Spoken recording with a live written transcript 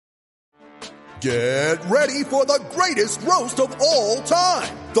Get ready for the greatest roast of all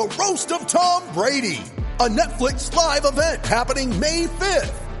time. The Roast of Tom Brady. A Netflix live event happening May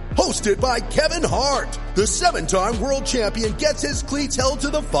 5th. Hosted by Kevin Hart. The 7-time world champion gets his cleats held to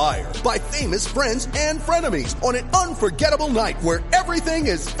the fire by famous friends and frenemies on an unforgettable night where everything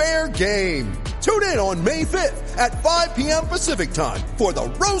is fair game. Tune in on May 5th at 5 p.m. Pacific time for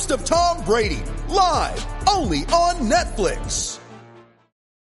the Roast of Tom Brady. Live only on Netflix.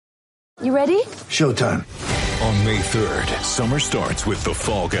 You ready? Showtime. On May 3rd, summer starts with The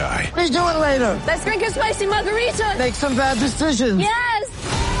Fall Guy. Let's do it later. Let's drink a spicy margarita. Make some bad decisions. Yes!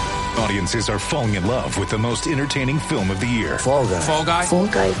 Audiences are falling in love with the most entertaining film of the year. Fall Guy. Fall Guy? Fall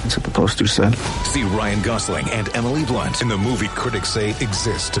Guy. That's what the poster said. See Ryan Gosling and Emily Blunt in the movie critics say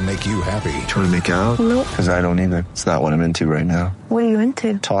exists to make you happy. Trying to make it out? Nope. Because I don't either. It's not what I'm into right now. What are you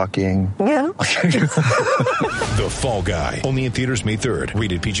into? Talking. Yeah. The Fall Guy. Only in theaters May 3rd.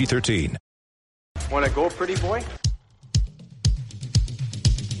 Rated PG-13. Want to go, pretty boy?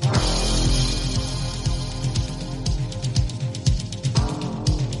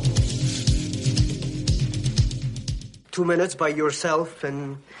 Two minutes by yourself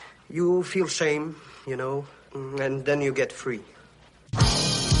and you feel shame, you know, and then you get free.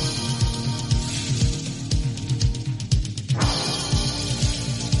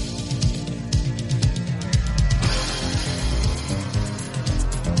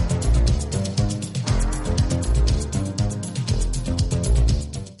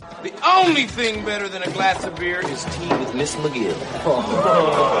 The only thing better than a glass of beer is tea with Miss McGill.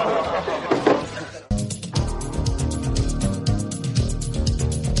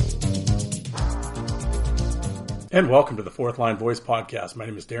 And welcome to the Fourth Line Voice Podcast. My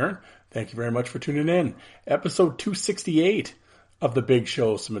name is Darren. Thank you very much for tuning in. Episode 268 of The Big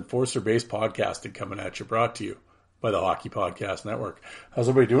Show, some enforcer-based podcasting coming at you, brought to you by the Hockey Podcast Network. How's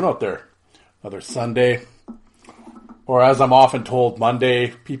everybody doing out there? Another Sunday, or as I'm often told,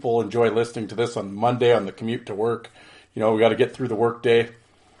 Monday. People enjoy listening to this on Monday on the commute to work. You know, we got to get through the work day.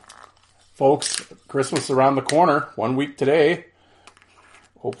 Folks, Christmas is around the corner. 1 week today.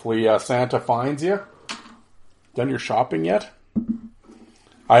 Hopefully Santa finds you. Done your shopping yet?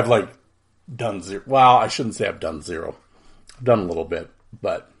 I've done zero. Well, I shouldn't say I've done zero. I've done a little bit,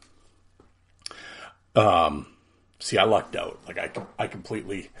 but see, I lucked out. I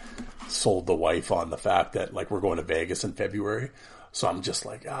completely sold the wife on the fact that we're going to Vegas in February. So I'm just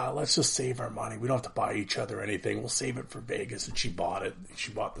let's just save our money. We don't have to buy each other anything. We'll save it for Vegas. And she bought it.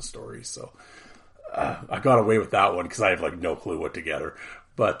 She bought the story. So I got away with that one because I have no clue what to get her.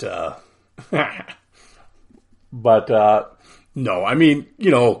 But no, I mean,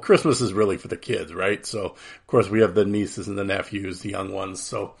 Christmas is really for the kids, right? So, of course, we have the nieces and the nephews, the young ones.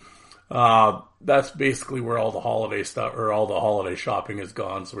 So, that's basically where all the holiday stuff or all the holiday shopping is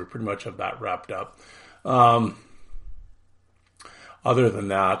gone. So we pretty much have that wrapped up. Other than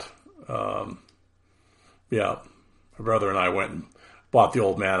that, yeah, my brother and I went and bought the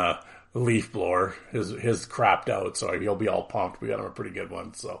old man a leaf blower. His crapped out, so he'll be all pumped. We got him a pretty good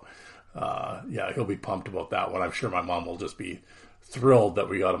one. So, yeah, he'll be pumped about that one. I'm sure my mom will just be thrilled that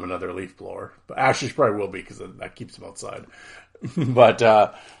we got him another leaf blower. But actually, she probably will be because that keeps him outside. But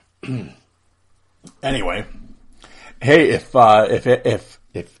anyway, hey, if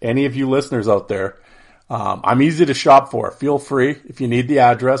any of you listeners out there, I'm easy to shop for. Feel free. If you need the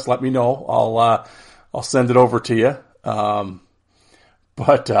address, let me know. I'll send it over to you.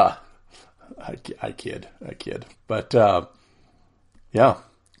 But I kid. But yeah.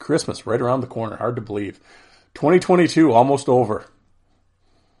 Christmas right around the corner. Hard to believe. 2022 almost over.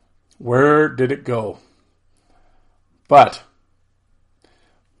 Where did it go? But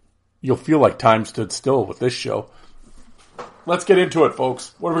you'll feel like time stood still with this show. Let's get into it,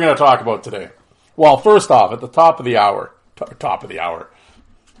 folks. What are we going to talk about today? Well, first off, at the top of the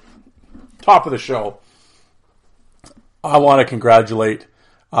show, I want to congratulate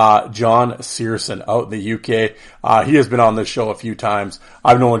John Searson out in the UK. He has been on this show a few times.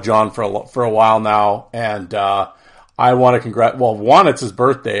 I've known John for a while now, and I want to it's his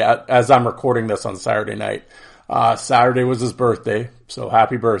birthday. As I'm recording this on Saturday night. Saturday was his birthday, so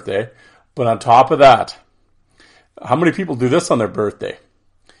happy birthday. But on top of that, how many people do this on their birthday?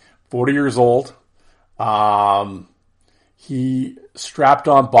 40 years old. He strapped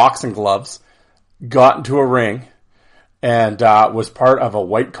on boxing gloves, got into a ring, and was part of a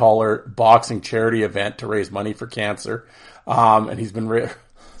white-collar boxing charity event to raise money for cancer. And he's been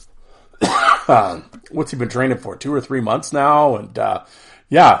what's he been training for? 2 or 3 months now? And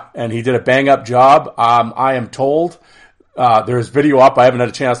yeah, and he did a bang-up job. I am told there's video up. I haven't had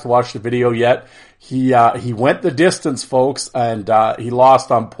a chance to watch the video yet. He went the distance, folks, and he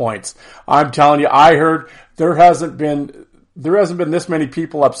lost on points. I'm telling you, I heard there hasn't been this many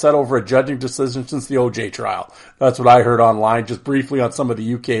people upset over a judging decision since the OJ trial. That's what I heard online, just briefly on some of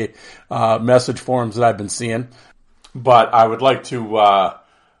the UK message forums that I've been seeing. But I would like to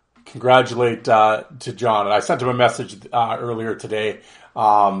congratulate to John, and I sent him a message earlier today.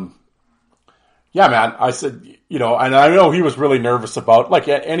 Yeah, man, I said, and I know he was really nervous about, like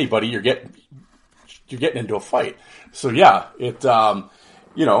anybody, you're getting into a fight. So yeah, it's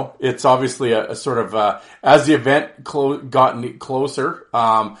obviously a sort of, as the event gotten closer,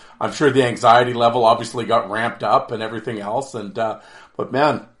 I'm sure the anxiety level obviously got ramped up and everything else. And, but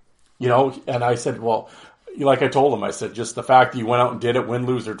man, and I said, well, like I told him, I said, just the fact that you went out and did it, win,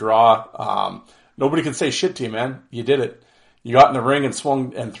 lose or draw, nobody can say shit to you, man. You did it. You got in the ring and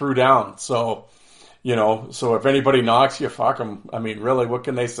swung and threw down. So, so if anybody knocks you, fuck them. I mean, really, what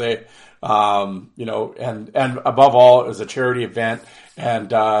can they say? And above all, it was a charity event.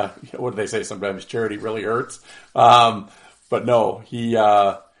 And, what do they say? Sometimes charity really hurts. But no, he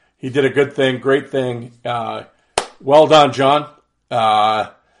did a good thing, great thing. Well done, John.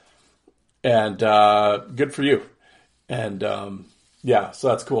 And good for you. And, yeah, so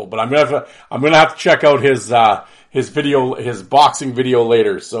that's cool. But I'm gonna have to check out his video, his boxing video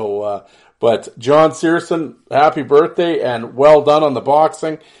later. So, but John Searson, happy birthday and well done on the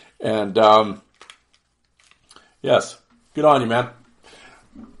boxing. And, yes, good on you, man.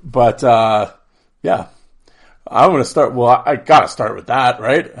 But, yeah, I'm going to start. Well, I got to start with that,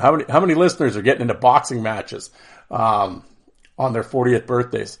 right? How many listeners are getting into boxing matches, on their 40th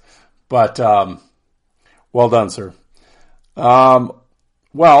birthdays? But, well done, sir. Well,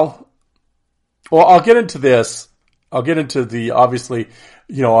 I'll get into this. I'll get into the, obviously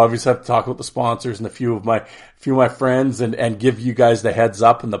have to talk about the sponsors and a few of my friends and give you guys the heads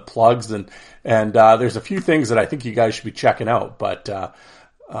up and the plugs and there's a few things that I think you guys should be checking out, but, and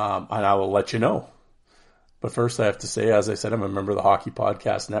I will let you know. But first I have to say, as I said, I'm a member of the Hockey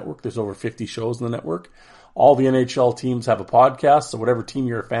Podcast Network. There's over 50 shows in the network. All the NHL teams have a podcast, so whatever team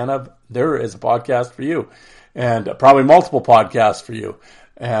you're a fan of, there is a podcast for you. And probably multiple podcasts for you.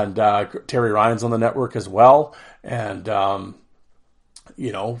 And Terry Ryan's on the network as well. And, from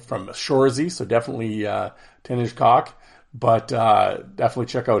Shoresy, so definitely 10-inch cock. But definitely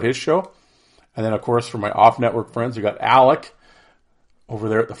check out his show. And then, of course, for my off-network friends, we got Alec over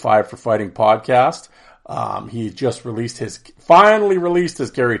there at the 5 for Fighting podcast. He just finally released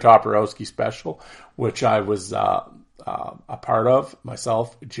his Gary Toporowski special, which I was a part of,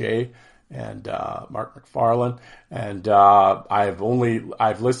 myself, Jay, and Mark McFarlane. And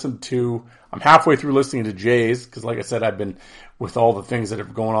I'm halfway through listening to Jay's, because like I said, I've been, with all the things that are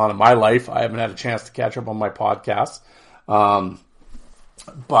going on in my life, I haven't had a chance to catch up on my podcasts.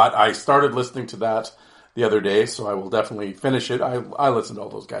 But I started listening to that the other day, so I will definitely finish it. I listened to all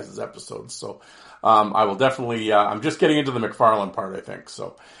those guys' episodes, so I will definitely, I'm just getting into the McFarlane part, I think.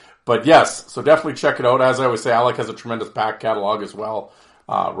 So, but yes, so definitely check it out. As I always say, Alec has a tremendous back catalog as well.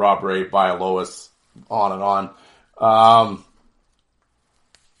 Rob Ray, Bia Lois, on and on.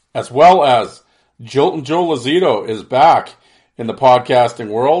 As well as Jilton Joe Lazito is back in the podcasting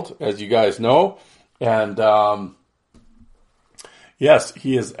world, as you guys know. And, yes,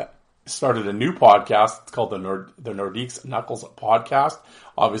 he has started a new podcast. It's called the Nordiques Knuckles Podcast.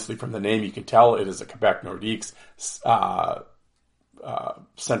 Obviously, from the name, you can tell it is a Quebec Nordiques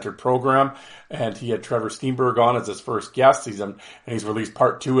centered program. And he had Trevor Steenberg on as his first guest. And he's released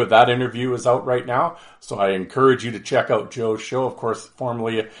part 2 of that interview is out right now. So I encourage you to check out Joe's show. Of course,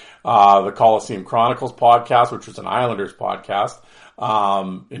 formerly the Coliseum Chronicles podcast, which was an Islanders podcast.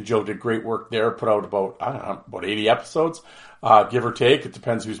 And Joe did great work there. Put out about 80 episodes. Give or take. It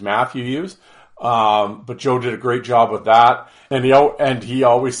depends whose math you use. But Joe did a great job with that. And he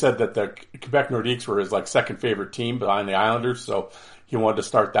always said that the Quebec Nordiques were his second favorite team behind the Islanders. So he wanted to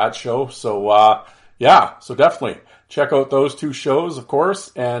start that show. So, so definitely check out those 2 shows, of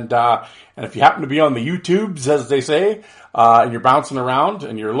course. And if you happen to be on the YouTubes, as they say, and you're bouncing around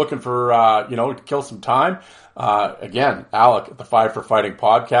and you're looking for, to kill some time, again, Alec at the 5 for Fighting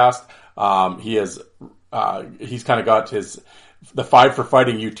podcast. He's kind of got the 5 for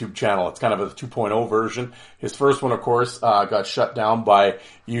Fighting YouTube channel. It's kind of a 2.0 version. His first one, of course, got shut down by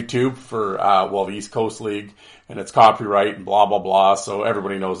YouTube for, the East Coast League and its copyright and blah, blah, blah. So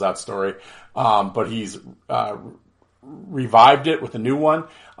everybody knows that story. But he's, revived it with a new one.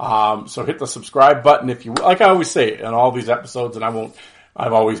 So hit the subscribe button if you, like I always say in all these episodes, and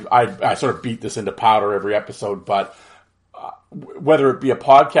I sort of beat this into powder every episode, but, whether it be a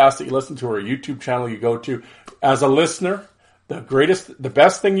podcast that you listen to or a YouTube channel you go to, as a listener, the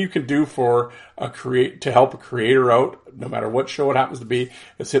best thing you can do for to help a creator out, no matter what show it happens to be,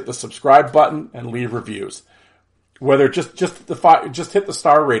 is hit the subscribe button and leave reviews. Whether just hit the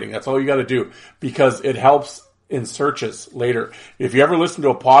star rating. That's all you got to do, because it helps in searches later. If you ever listen to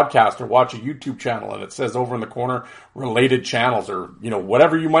a podcast or watch a YouTube channel and it says over in the corner related channels, or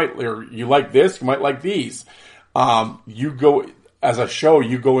whatever you like this, you might like these. You go as a show,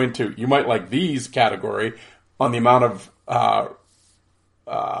 you go into you might like these category on the amount of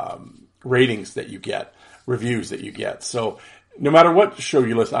ratings that you get, reviews that you get. So no matter what show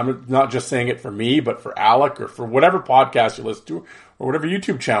you listen, I'm not just saying it for me, but for Alec or for whatever podcast you listen to or whatever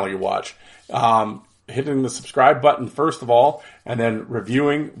YouTube channel you watch. Hitting the subscribe button first of all, and then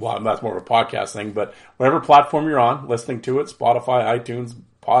reviewing. Well, that's more of a podcast thing, but whatever platform you're on, listening to it, Spotify, iTunes,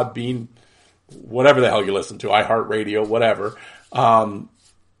 Podbean, whatever the hell you listen to, iHeartRadio, whatever.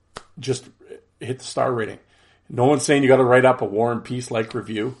 Just hit the star rating. No one's saying you got to write up a War and Peace like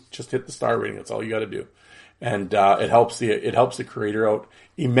review. Just hit the star rating. That's all you got to do, and it helps the creator out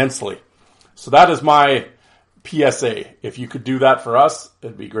immensely. So that is my PSA. If you could do that for us,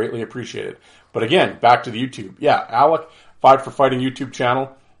 it'd be greatly appreciated. But again, back to the YouTube. Yeah, Alec, Fight for Fighting YouTube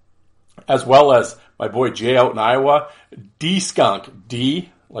channel, as well as my boy Jay out in Iowa, D Skunk, D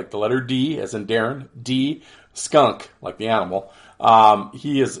like the letter D as in Darren, D Skunk like the animal.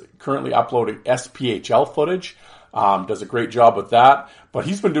 He is currently uploading SPHL footage. Does a great job with that. But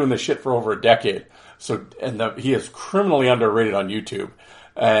he's been doing this shit for over a decade. So, he is criminally underrated on YouTube.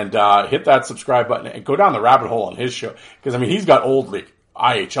 And hit that subscribe button and go down the rabbit hole on his show. Because, he's got old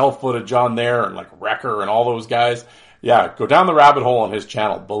IHL footage on there and Wrecker and all those guys. Yeah, go down the rabbit hole on his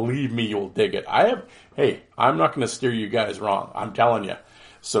channel. Believe me, you'll dig it. I'm not going to steer you guys wrong. I'm telling you.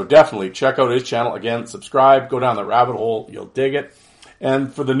 So definitely check out his channel. Again, subscribe, go down the rabbit hole. You'll dig it.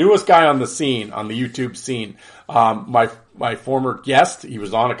 And for the newest guy on the scene, on the YouTube scene, my former guest, he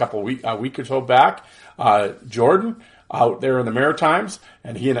was on a week or so back, Jordan, out there in the Maritimes,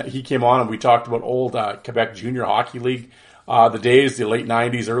 and he came on and we talked about old Quebec Junior Hockey League, the days, the late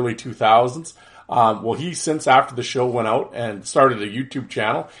 90s, early 2000s. Well, he since after the show went out and started a YouTube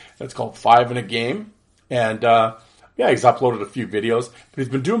channel that's called 5 in a Game, and he's uploaded a few videos, but he's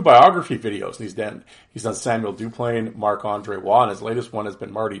been doing biography videos. And he's done Samuel Duplain, Marc-Andre Waugh, and his latest one has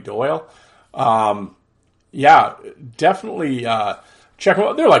been Marty Doyle. Definitely check them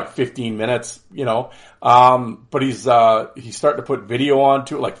out. They're like 15 minutes, but he's starting to put video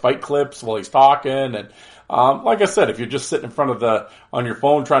onto it, like fight clips while he's talking. And like I said, if you're just sitting in front of on your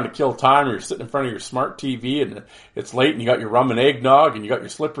phone trying to kill time, or you're sitting in front of your smart TV and it's late and you got your rum and eggnog and you got your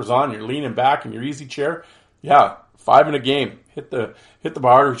slippers on, you're leaning back in your easy chair, 5 in a Game. Hit the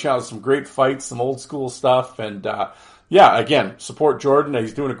biography channel. Some great fights, some old school stuff, and again, support Jordan.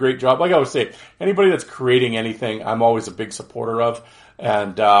 He's doing a great job. Like I always say, anybody that's creating anything, I'm always a big supporter of,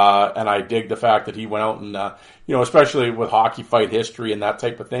 and I dig the fact that he went out and especially with hockey fight history and that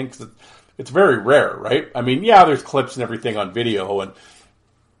type of thing, because it's very rare, right? There's clips and everything on video, and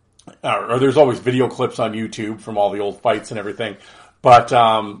or there's always video clips on YouTube from all the old fights and everything. But,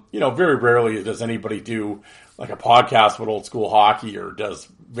 very rarely does anybody do like a podcast with old school hockey, or does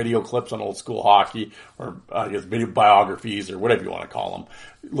video clips on old school hockey, or video biographies, or whatever you want to call them,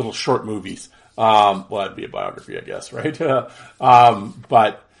 little short movies. That'd be a biography, I guess, right? So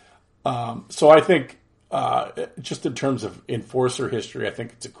I think, just in terms of Enforcer history, I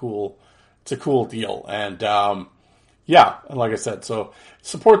think it's a cool deal. And, and like I said, so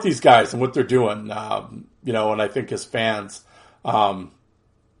support these guys and what they're doing, and I think as fans, and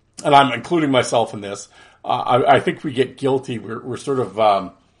I'm including myself in this, I think we get guilty. We're sort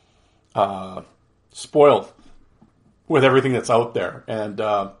of spoiled with everything that's out there, and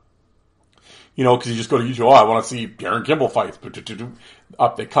because you just go to YouTube. I want to see Darren Kimball fights, but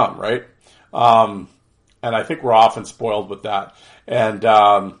up they come, right? And I think we're often spoiled with that, and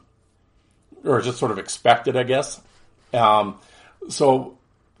or just sort of expected, I guess. But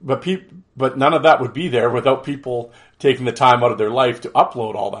none of that would be there without people taking the time out of their life to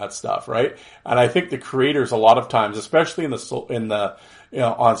upload all that stuff, right? And I think the creators, a lot of times, especially on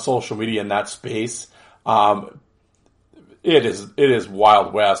social media in that space, it is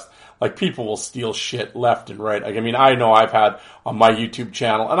Wild West. Like, people will steal shit left and right. I know I've had on my YouTube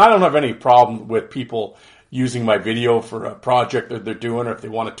channel, and I don't have any problem with people using my video for a project that they're doing, or if they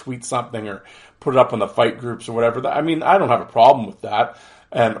want to tweet something or put it up on the fight groups or whatever. I don't have a problem with that,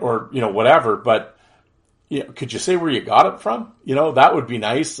 or whatever. But could you say where you got it from? That would be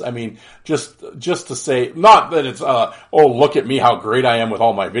nice. Just to say, not that it's look at me, how great I am with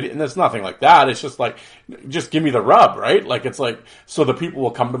all my videos. And there's nothing like that. It's just like, just give me the rub, right? Like, it's like, so the people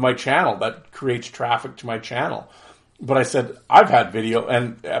will come to my channel. That creates traffic to my channel. but I said, I've had video,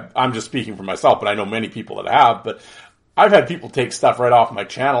 and I'm just speaking for myself, but I know many people that have, but I've had people take stuff right off my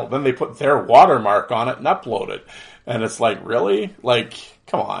channel, then they put their watermark on it and upload it. And it's like, really? Like,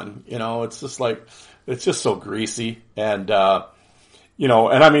 come on. It's just like, it's just so greasy. And, and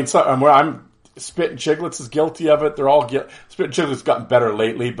I mean, I'm Spit and Chicklets is guilty of it. They're all Spit and Chicklets gotten better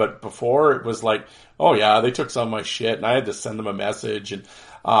lately, but before it was like, oh yeah, they took some of my shit and I had to send them a message. And,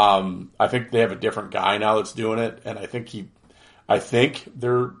 I think they have a different guy now that's doing it. And I think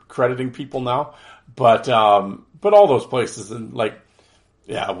they're crediting people now, but all those places and like,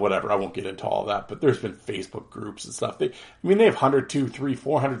 yeah, whatever. I won't get into all that, but there's been Facebook groups and stuff. They have 100, 200, 300,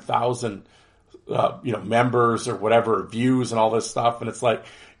 400,000, members or whatever, views and all this stuff. And it's like,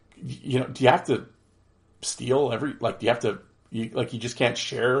 do you have to steal do you have to, you just can't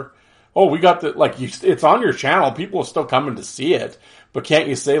share? Oh, we got it's on your channel. People are still coming to see it, but can't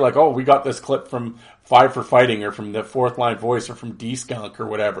you say like, oh, we got this clip from Five for Fighting or from the Fourth Line Voice or from D-Skunk or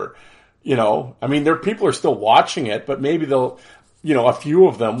whatever, people are still watching it, but maybe they'll, a few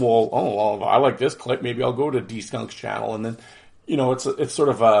of them will, oh, well, I like this clip. Maybe I'll go to D-Skunk's channel. And then, it's sort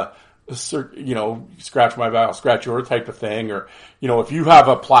of a scratch my back, I'll scratch your type of thing. Or, if you have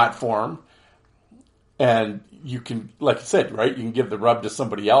a platform and you can, like I said, right, you can give the rub to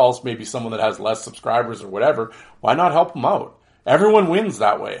somebody else, maybe someone that has less subscribers or whatever. Why not help them out? Everyone wins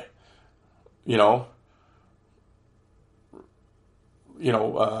that way, so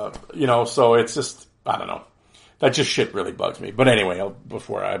it's just, I don't know. That just shit really bugs me. But anyway,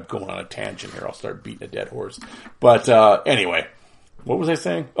 before I'm going on a tangent here, I'll start beating a dead horse. But anyway, what was I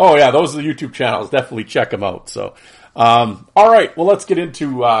saying? Oh yeah, those are the YouTube channels. Definitely check them out. So, all right. Well, let's get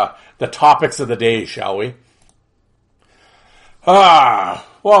into the topics of the day, shall we? Well,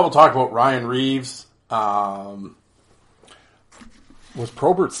 we'll talk about Ryan Reaves. Was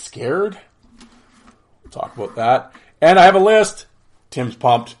Probert scared? We'll talk about that. And I have a list. Tim's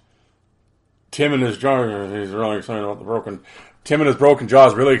pumped. Tim and his jaw, he's really excited about Tim and his broken jaw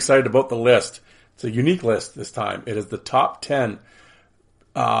is really excited about the list. It's a unique list this time. It is the top 10.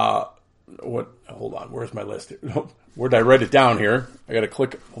 Hold on, where's my list? Where did I write it down here? I gotta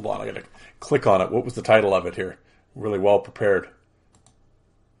click on it. What was the title of it here? Really well prepared.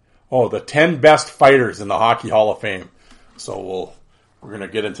 Oh, the 10 best fighters in the Hockey Hall of Fame. So we're gonna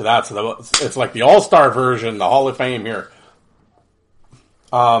get into that. So it's like the All-Star version, the Hall of Fame here.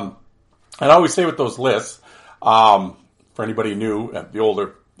 And I always say with those lists, for anybody new, the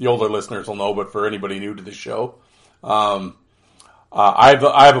older listeners will know, but for anybody new to the show, I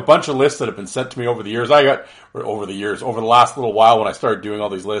have a bunch of lists that have been sent to me over the years. Over the last little while when I started doing all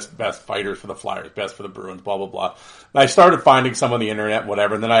these lists, best fighters for the Flyers, best for the Bruins, blah, blah, blah. And I started finding some on the internet,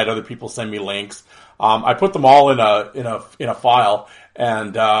 whatever, and then I had other people send me links. I put them all in a file,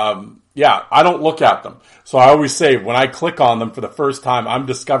 and, I don't look at them. So I always say when I click on them for the first time, I'm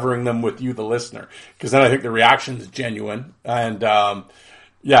discovering them with you, the listener, because then I think the reaction is genuine. And, and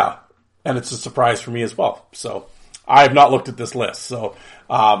it's a surprise for me as well. So I have not looked at this list. So,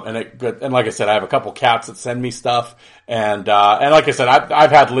 and like I said, I have a couple cats that send me stuff. And like I said,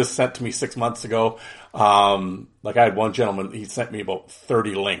 I've had lists sent to me 6 months ago. Like I had one gentleman, he sent me about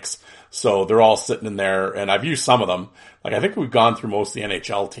 30 links. So they're all sitting in there, and I've used some of them. Like I think we've gone through most of the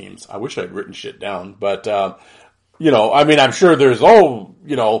NHL teams. I wish I'd written shit down, but, I'm sure there's,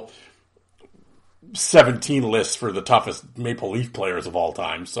 17 lists for the toughest Maple Leaf players of all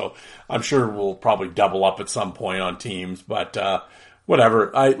time. So I'm sure we'll probably double up at some point on teams, but,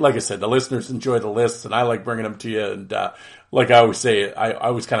 whatever. Like I said, the listeners enjoy the lists, and I like bringing them to you. And, like I always say, I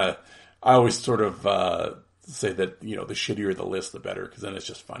always sort of, say that, the shittier the list, the better, because then it's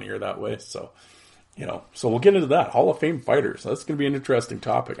just funnier that way. So, so we'll get into that. Hall of Fame fighters. That's going to be an interesting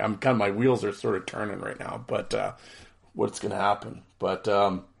topic. My wheels are sort of turning right now, but, what's going to happen. But,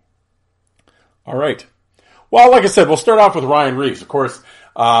 all right. Well, like I said, we'll start off with Ryan Reaves. Of course,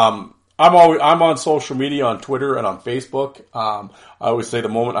 I'm on social media, on Twitter and on Facebook. I always say the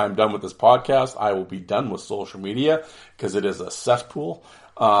moment I'm done with this podcast, I will be done with social media because it is a cesspool.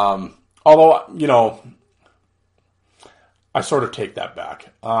 Although, I sort of take that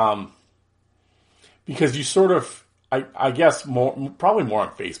back. Because you sort of, I guess probably more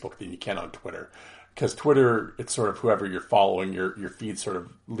on Facebook than you can on Twitter. Because Twitter, it's sort of whoever you're following, your feed sort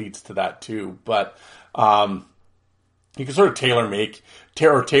of leads to that too. But, you can sort of tailor make your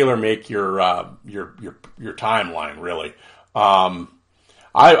timeline, really.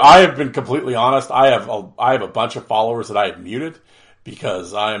 I have been completely honest. I have a bunch of followers that I have muted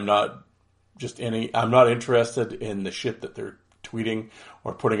because I'm not interested in the shit that they're tweeting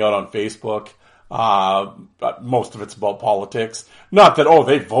or putting out on Facebook. Most of it's about politics. Not that,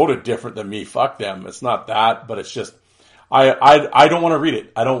 they voted different than me. Fuck them. It's not that, but it's just, I don't want to read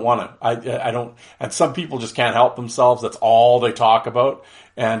it. I don't want to. I don't. And some people just can't help themselves. That's all they talk about.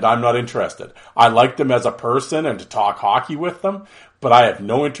 And I'm not interested. I like them as a person and to talk hockey with them, but I have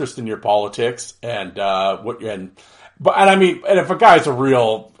no interest in your politics and and I mean, and if a guy's a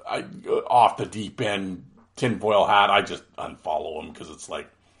real off the deep end tinfoil hat, I just unfollow him because it's like,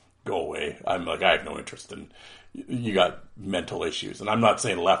 go away. I'm like, I have no interest in. You got mental issues, and I'm not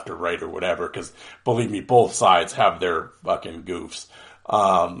saying left or right or whatever, because believe me, both sides have their fucking goofs,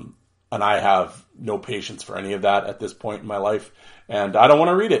 and I have no patience for any of that at this point in my life, and I don't want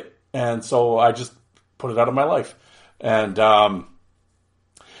to read it, and so I just put it out of my life, and I've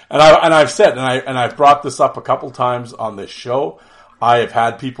said, and I've brought this up a couple times on this show. I have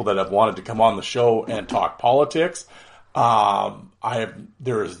had people that have wanted to come on the show and talk politics. That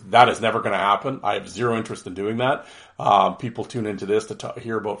is never going to happen. I have zero interest in doing that. People tune into this to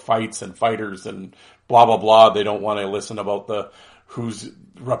hear about fights and fighters and blah, blah, blah. They don't want to listen about who's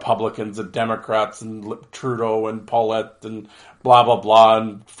Republicans and Democrats and Trudeau and Paulette and blah, blah, blah,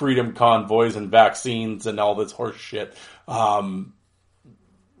 and freedom convoys and vaccines and all this horse shit.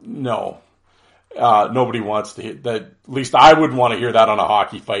 No. Nobody wants to hear that. At least I wouldn't want to hear that on a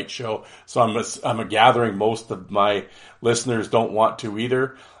hockey fight show. So I'm gathering most of my listeners don't want to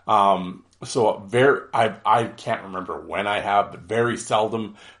either. I can't remember when I have, but very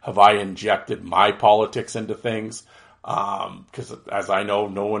seldom have I injected my politics into things. Because as I know,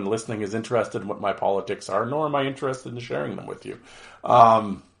 no one listening is interested in what my politics are, nor am I interested in sharing them with you.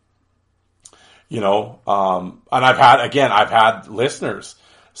 And I've had listeners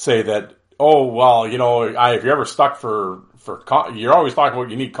say that, oh, well, if you're ever stuck you're always talking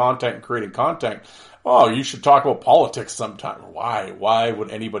about you need content and creating content. Oh, you should talk about politics sometime. Why? Why would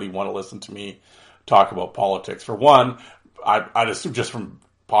anybody want to listen to me talk about politics? For one, I'd assume just from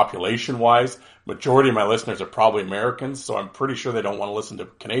population-wise, majority of my listeners are probably Americans, so I'm pretty sure they don't want to listen to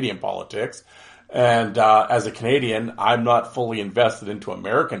Canadian politics. And as a Canadian, I'm not fully invested into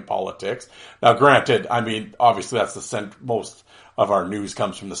American politics. Now, granted, I mean, obviously that's most of our news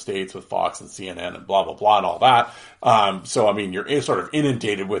comes from the States with Fox and CNN and blah, blah, blah and all that. So, I mean, you're sort of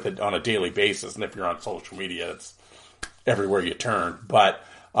inundated with it on a daily basis. And if you're on social media, it's everywhere you turn. But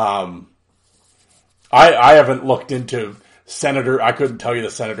I haven't looked into I couldn't tell you the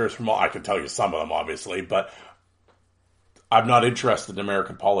senators I could tell you some of them, obviously, but I'm not interested in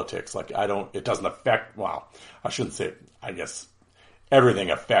American politics. Like, it doesn't affect, well, I shouldn't say, I guess everything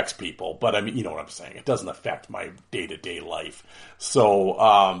affects people, but I mean, you know what I'm saying. It doesn't affect my day-to-day life.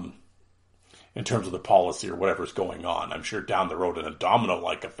 So, in terms of the policy or whatever's going on, I'm sure down the road in a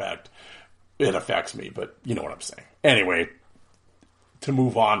domino-like effect, it affects me, but you know what I'm saying. Anyway, to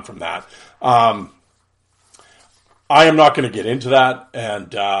move on from that, I am not going to get into that.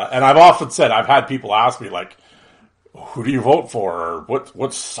 And I've often said, I've had people ask me, like, who do you vote for? Or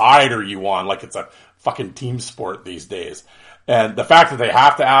what side are you on? Like it's a fucking team sport these days. And the fact that they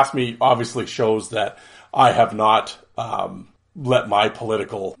have to ask me obviously shows that I have not let my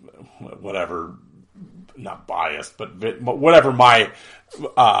political, whatever, not biased, but whatever my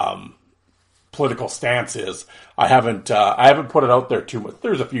political stance is, I haven't put it out there too much.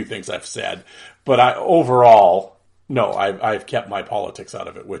 There's a few things I've said, but overall, no, I've kept my politics out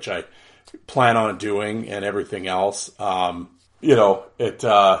of it, which I plan on doing, and everything else. And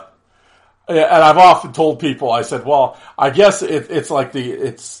I've often told people, I said, well, I guess it's like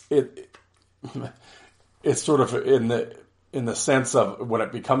it's sort of in the sense of when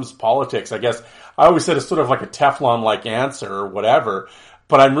it becomes politics, I guess I always said it's sort of like a Teflon-like answer or whatever,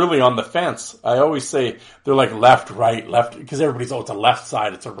 but I'm really on the fence. I always say they're like left, because everybody's, it's a left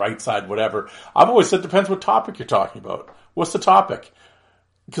side, it's a right side, whatever. I've always said it depends what topic you're talking about. What's the topic?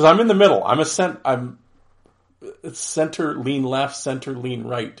 Because I'm in the middle. It's center lean left, center lean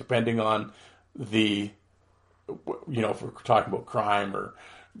right, depending on if we're talking about crime or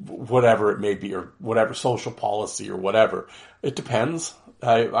whatever it may be, or whatever social policy or whatever. It depends.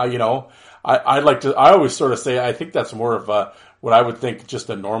 I always sort of say, I think that's more of what I would think just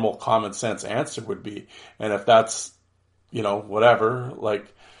a normal common sense answer would be. And if that's, whatever,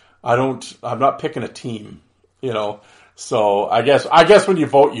 like, I'm not picking a team, So I guess when you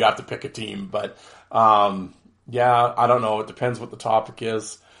vote, you have to pick a team, but, yeah, I don't know. It depends what the topic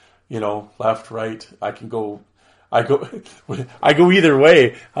is, left, right. I go either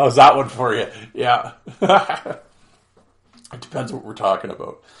way. How's that one for you? Yeah. It depends what we're talking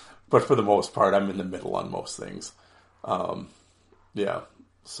about, but for the most part, I'm in the middle on most things. Yeah.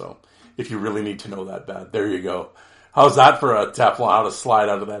 So if you really need to know that bad, there you go. How's that for a Teflon? How to slide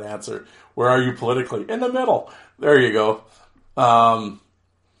out of that answer? Where are you politically? In the middle. There you go.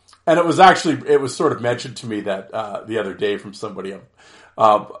 And it was sort of mentioned to me that the other day from somebody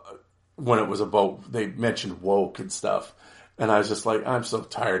when it was about, they mentioned woke and stuff. And I was just like, I'm so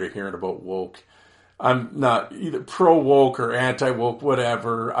tired of hearing about woke. I'm not either pro-woke or anti-woke,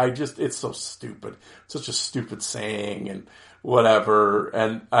 whatever. It's so stupid. Such a stupid saying and whatever.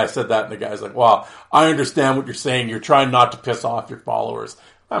 And I said that and the guy's like, well, I understand what you're saying. You're trying not to piss off your followers.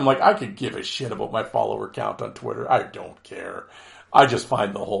 I'm like, I could give a shit about my follower count on Twitter. I don't care. I just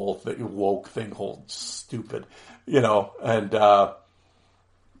find the whole woke thing stupid, and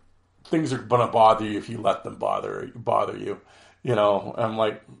things are going to bother you if you let them bother you, I'm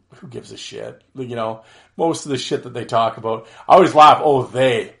like, who gives a shit? Most of the shit that they talk about, I always laugh. Oh,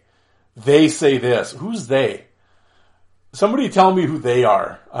 they say this. Who's they? Somebody tell me who they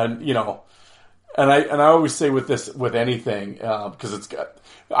are. And, and I always say with anything, because it's got,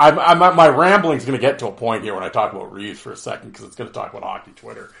 my rambling's going to get to a point here when I talk about Reeves for a second, because it's going to talk about hockey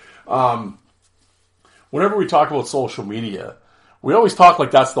Twitter. Whenever we talk about social media, we always talk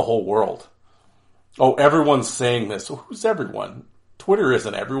like that's the whole world. Oh, everyone's saying this. Well, who's everyone? Twitter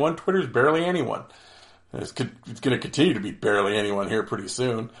isn't everyone. Twitter's barely anyone. It's going to continue to be barely anyone here pretty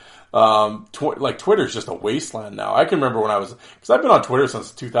soon. Twitter's just a wasteland now. I can remember because I've been on Twitter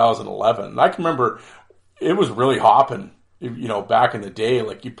since 2011, and I can remember it was really hopping. Back in the day,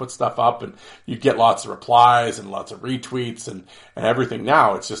 like you put stuff up and you'd get lots of replies and lots of retweets and everything.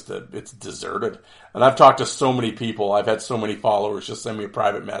 Now it's just it's deserted. And I've talked to so many people. I've had so many followers just send me a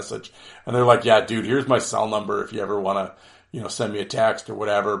private message and they're like, yeah, dude, here's my cell number if you ever want to, send me a text or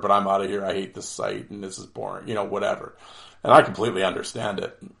whatever, but I'm out of here. I hate this site and this is boring, whatever. And I completely understand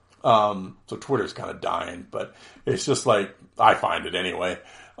it. So Twitter's kind of dying, but it's just like, I find it anyway.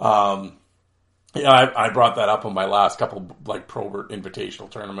 Yeah, I brought that up on my last couple Probert Invitational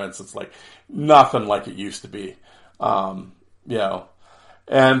tournaments. It's like nothing like it used to be, but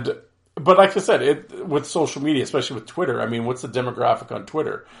like I said, with social media, especially with Twitter, I mean, what's the demographic on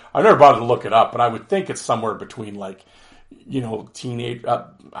Twitter? I never bothered to look it up, but I would think it's somewhere between teenage,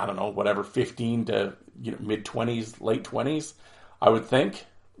 I don't know, whatever, 15 to mid 20s, late 20s. I would think,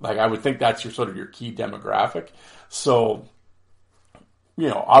 that's your key demographic. So.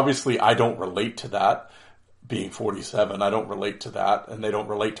 Obviously I don't relate to that, being 47. I don't relate to that, and they don't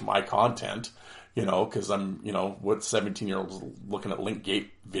relate to my content, because I'm, what 17-year-olds looking at Linkgate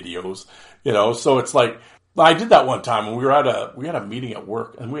videos, so it's like, I did that one time when we had a meeting at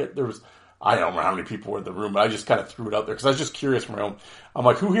work, and there was, I don't know how many people were in the room, but I just kind of threw it out there, because I was just curious for my own, I'm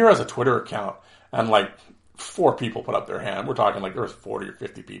like, who here has a Twitter account? And 4 people put up their hand. We're talking there was 40 or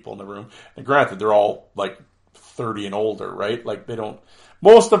 50 people in the room, and granted, they're all 30 and older, right? They don't,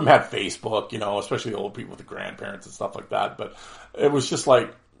 most of them had Facebook, especially the old people with the grandparents and stuff like that. But it was just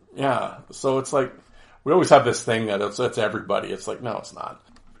yeah. So it's we always have this thing that it's everybody. It's no, it's not.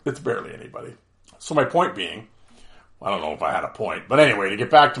 It's barely anybody. So my point being, I don't know if I had a point, but anyway, to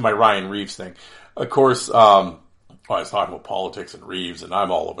get back to my Ryan Reeves thing, of course, I was talking about politics and Reeves, and I'm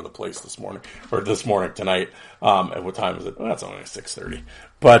all over the place this morning tonight. At what time is it? Well, it's only 6:30.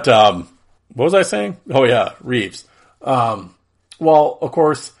 But what was I saying? Oh yeah, Reeves. Well, of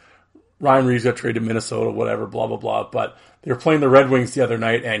course, Ryan Reeves got traded to Minnesota, whatever, blah, blah, blah. But they were playing the Red Wings the other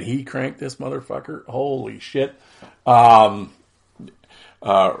night, and he cranked this motherfucker. Holy shit. Was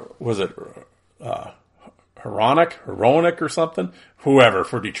it Hronek or something? Whoever,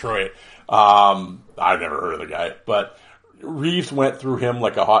 for Detroit. I've never heard of the guy. But Reeves went through him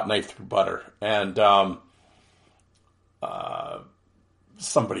like a hot knife through butter. And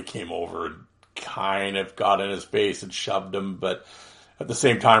somebody came over and kind of got in his face and shoved him, but at the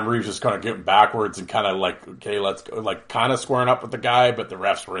same time, Reeves was kind of getting backwards and kind of okay, let's go, kind of squaring up with the guy, but the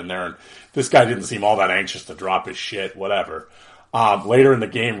refs were in there, and this guy didn't seem all that anxious to drop his shit, whatever. Later in the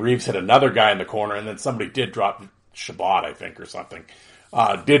game, Reeves hit another guy in the corner, and then somebody did drop Shabbat, I think, or something.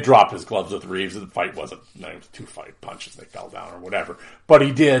 Did drop his gloves with Reeves, and the fight it was 2 fight punches, they fell down or whatever, but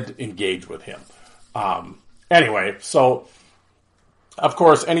he did engage with him. Anyway, so of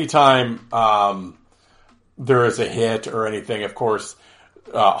course, anytime there is a hit or anything, of course,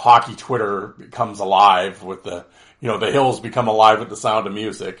 hockey Twitter becomes alive with the hills become alive with the sound of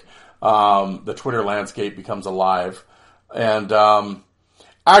music. The Twitter landscape becomes alive. And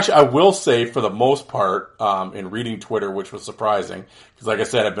actually, I will say, for the most part, in reading Twitter, which was surprising, because like I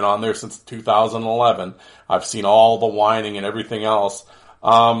said, I've been on there since 2011. I've seen all the whining and everything else.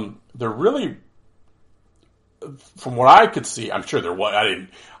 They're really... From what I could see, I'm sure there was.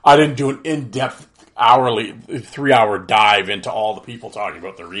 I didn't do an in-depth hourly 3-hour dive into all the people talking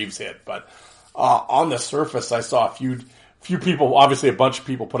about the Reeves hit, but on the surface, I saw a few people. Obviously, a bunch of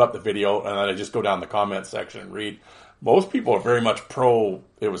people put up the video, and then I just go down the comment section and read. most people are very much pro.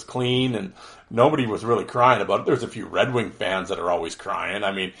 It was clean, and nobody was really crying about it. There's a few Red Wing fans that are always crying.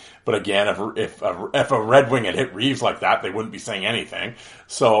 I mean, but again, if a Red Wing had hit Reeves like that, they wouldn't be saying anything.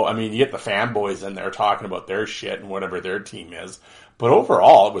 So, I mean, you get the fanboys in there talking about their shit and whatever their team is. But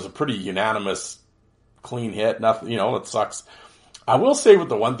overall, it was a pretty unanimous, clean hit. Nothing, it sucks. I will say with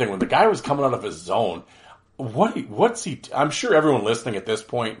the one thing, when the guy was coming out of his zone, what's he? I'm sure everyone listening at this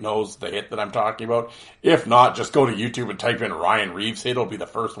point knows the hit that I'm talking about. If not, just go to YouTube and type in Ryan Reeves hit. It'll be the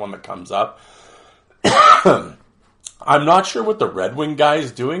first one that comes up. I'm not sure what the Red Wing guy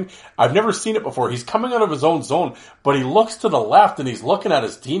is doing. I've never seen it before. He's coming out of his own zone, but he looks to the left and he's looking at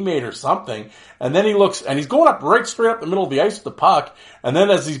his teammate or something. And then he looks, and he's going up right straight up the middle of the ice with the puck. And then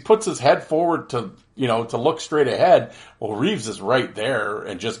as he puts his head forward to look straight ahead, well, Reeves is right there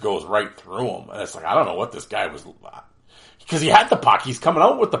and just goes right through him. And it's like, I don't know what this guy was, because he had the puck. He's coming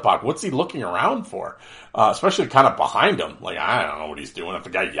out with the puck. What's he looking around for? Especially kind of behind him. Like, I don't know what he's doing. If the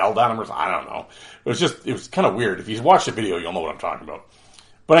guy yelled at him or something, I don't know. It was kind of weird. If you watch the video, you'll know what I'm talking about.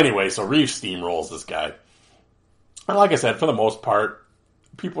 But anyway, so Reeves steamrolls this guy. And like I said, for the most part,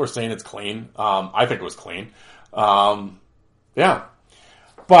 people are saying it's clean. I think it was clean. Yeah.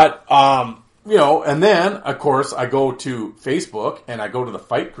 But, and then, of course, I go to Facebook and I go to the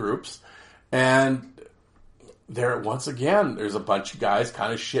fight groups, and there, once again, there's a bunch of guys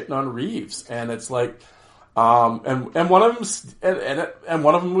kind of shitting on Reeves, and it's like, and one of them, and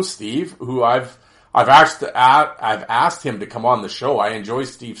one of them was Steve, who I've asked him to come on the show. I enjoy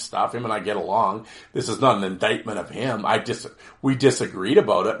Steve's stuff. Him and I get along. This is not an indictment of him. We disagreed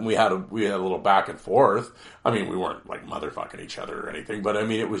about it, and we had a little back and forth. I mean, we weren't like motherfucking each other or anything, but I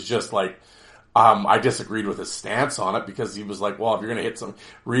mean, it was just like, I disagreed with his stance on it, because he was like, well, if you're going to hit some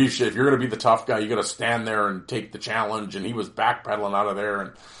Reeves shit, if you're going to be the tough guy, you got to stand there and take the challenge. And he was backpedaling out of there.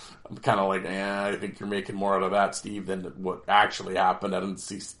 And I'm kind of like, I think you're making more out of that, Steve, than what actually happened. I didn't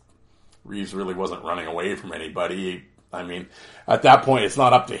see Reeves really wasn't running away from anybody. I mean, at that point, it's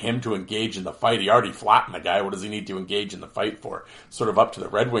not up to him to engage in the fight. He already flattened the guy. What does he need to engage in the fight for? Sort of up to the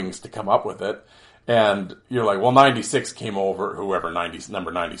Red Wings to come up with it. And you're like, well, 96 came over, whoever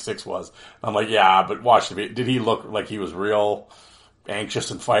number 96 was. I'm like, yeah, but watch the video. Did he look like he was real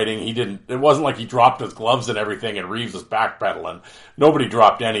anxious and fighting? It wasn't like he dropped his gloves and everything and Reeves was backpedaling. Nobody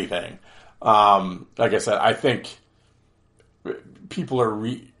dropped anything. Like I said, I think people are,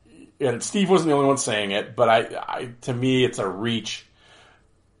 and Steve wasn't the only one saying it, but to me, it's a reach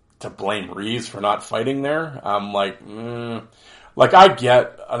to blame Reeves for not fighting there. I'm like, Like I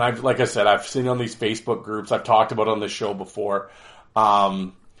get, and I've seen on these Facebook groups, I've talked about on this show before,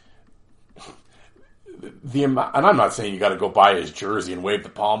 and I'm not saying you got to go buy his jersey and wave the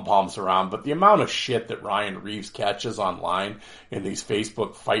pom-poms around, but the amount of shit that Ryan Reeves catches online in these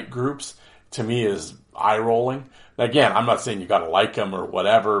Facebook fight groups, to me, is eye-rolling. Again, I'm not saying you got to like him or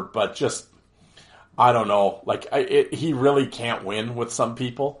whatever, but just, I don't know, he really can't win with some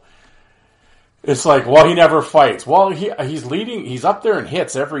people. It's like, well, he never fights. Well, he's up there in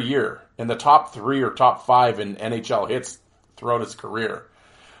hits every year, in the top 3 or top 5 in NHL hits throughout his career.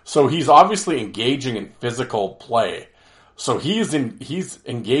 So he's obviously engaging in physical play. So he's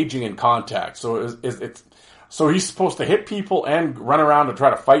engaging in contact. So so he's supposed to hit people and run around and try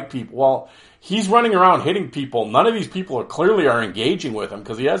to fight people. Well, he's running around hitting people. None of these people clearly are engaging with him,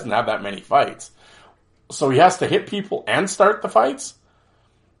 because he doesn't have that many fights. So he has to hit people and start the fights?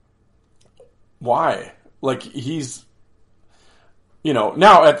 Why? Like, he's,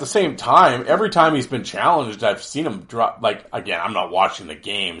 now at the same time, every time he's been challenged, I've seen him drop, again, I'm not watching the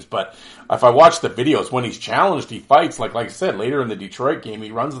games, but if I watch the videos, when he's challenged, he fights. Like I said, later in the Detroit game,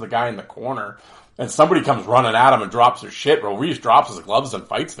 he runs the guy in the corner, and somebody comes running at him and drops their shit. Well, Reeves drops his gloves and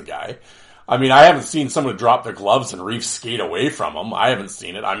fights the guy. I mean, I haven't seen someone drop their gloves and Reeves skate away from them. I haven't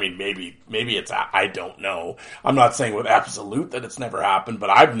seen it. I mean, maybe it's, I don't know. I'm not saying with absolute that it's never happened, but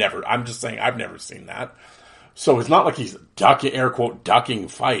I'm just saying I've never seen that. So it's not like he's air quote, ducking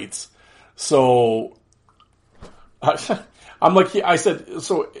fights. So, I'm like,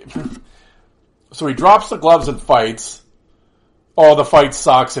 so he drops the gloves and fights. Oh, the fight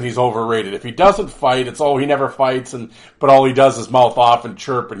sucks and he's overrated. If he doesn't fight, it's, he never fights, but all he does is mouth off and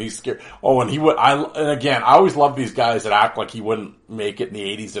chirp, and he's scared. Oh, and again, I always love these guys that act like he wouldn't make it in the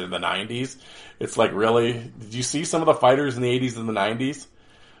 80s or the 90s. It's like, really? Did you see some of the fighters in the 80s and the 90s?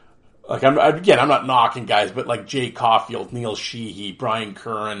 Like, I'm not knocking guys, but like Jay Caulfield, Neil Sheehy, Brian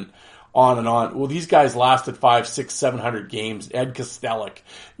Curran, on and on. Well, these guys lasted 500, 600, 700 games. Ed Kostelic,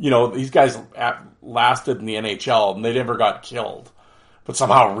 these guys lasted in the NHL and they never got killed. But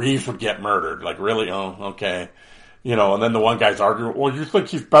somehow Reeves would get murdered. Like, really? Oh, okay. And then the one guy's arguing, well, you think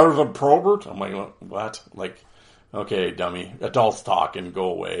he's better than Probert? I'm like, what? Like, Okay, dummy. Adults talk and go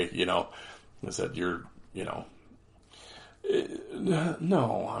away, you know. I said, you're, you know.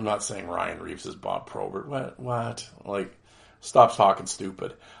 No, I'm not saying Ryan Reeves is Bob Probert. What? Like, stop talking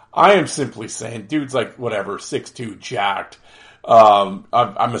stupid. I am simply saying, dude's like, whatever, 6'2", jacked. I'm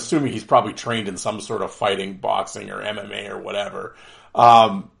assuming he's probably trained in some sort of fighting, boxing, or MMA or whatever.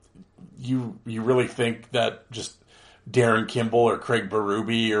 You really think that just Darren Kimball or Craig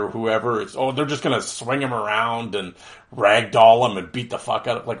Berube or whoever they're just going to swing him around and ragdoll him and beat the fuck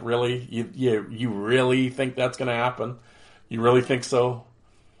out of, like, really? You really think that's going to happen? You really think so?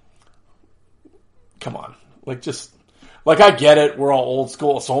 Come on. Like, just, like, I get it. We're all old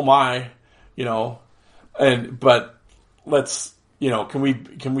school. So am I, you know, but let's, you know, can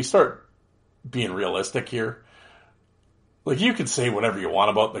we start being realistic here? Like, you can say whatever you want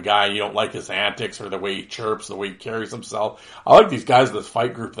about the guy. You don't like his antics or the way he chirps, the way he carries himself. I like these guys in this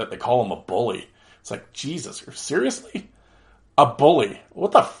fight group that they call him a bully. It's like, Jesus, seriously? A bully?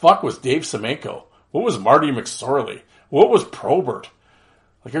 What the fuck was Dave Semenko? What was Marty McSorley? What was Probert?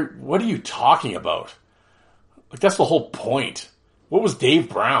 Like, what are you talking about? Like, that's the whole point. What was Dave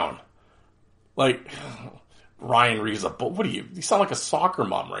Brown? Like, Ryan Reeves, what are you sound like a soccer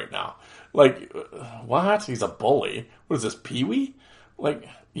mom right now. Like, what? He's a bully? What is this, Pee-wee? Like,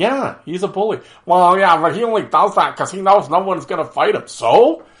 yeah, he's a bully. Well, yeah, but he only does that because he knows no one's going to fight him.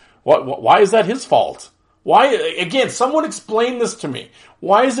 So? Why is that his fault? Why, again, someone explain this to me.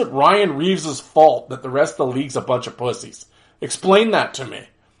 Why is it Ryan Reeves' fault that the rest of the league's a bunch of pussies? Explain that to me.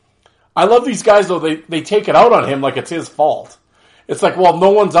 I love these guys, though. They take it out on him like it's his fault. It's like, well,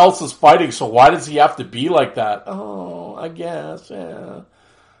 no one else is fighting, so why does he have to be like that? Oh, I guess, yeah.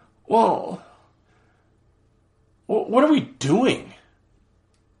 Well, what are we doing?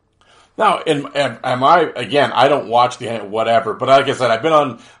 Now, am I, again, I don't watch the whatever, but like I said, I've been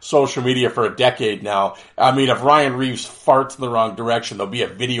on social media for a decade now. I mean, if Ryan Reeves farts in the wrong direction, there'll be a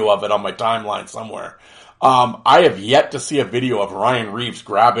video of it on my timeline somewhere. I have yet to see a video of Ryan Reeves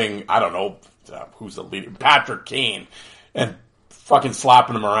grabbing, I don't know, who's the leader, Patrick Kane, and fucking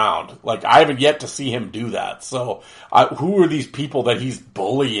slapping him around. Like, I haven't yet to see him do that. So, who are these people that he's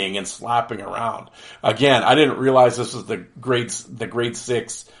bullying and slapping around? Again, I didn't realize this was the grade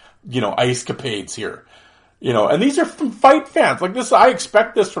 6, you know, ice capades here. You know, and these are from fight fans. Like this, I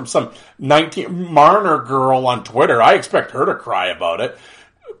expect this from some 19 Marner girl on Twitter. I expect her to cry about it.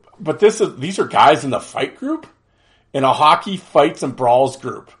 But these are guys in the fight group, in a hockey fights and brawls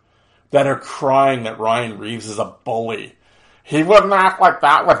group, that are crying that Ryan Reeves is a bully. He wouldn't act like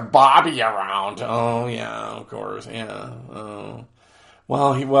that with Bobby around. Oh, yeah, of course, yeah. Oh.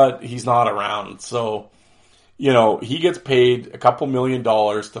 Well, he's not around. So, you know, he gets paid a couple $1 million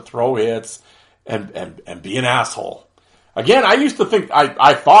to throw hits and be an asshole. Again, I used to think,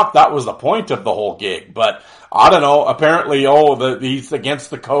 I thought that was the point of the whole gig, but I don't know, apparently, he's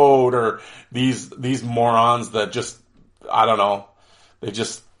against the code, or these morons that just, I don't know, they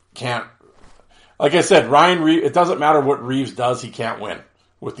just can't. Like I said, Ryan Reeves, it doesn't matter what Reeves does, he can't win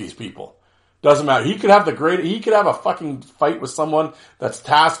with these people. Doesn't matter. He could have a fucking fight with someone that's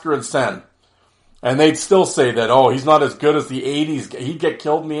Tasker and Sen. And they'd still say that, oh, he's not as good as the 80s. He'd get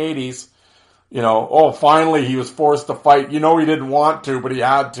killed in the 80s. You know, oh, finally he was forced to fight. You know, he didn't want to, but he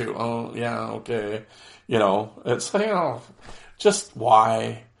had to. Oh, yeah, okay. You know, it's, you know, just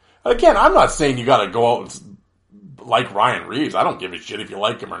why? Again, I'm not saying you gotta go out and like Ryan Reeves. I don't give a shit if you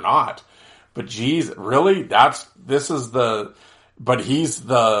like him or not. But geez, really? But he's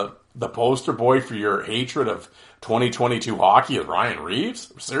the poster boy for your hatred of 2022 hockey is Ryan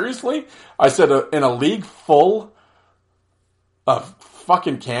Reeves? Seriously? I said in a league full of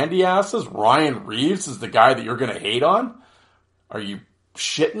fucking candy asses, Ryan Reeves is the guy that you're going to hate on? Are you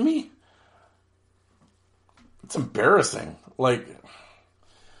shitting me? It's embarrassing. Like,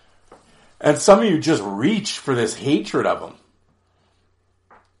 and some of you just reach for this hatred of him.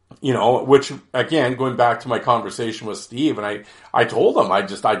 You know, which, again, going back to my conversation with Steve, and I told him I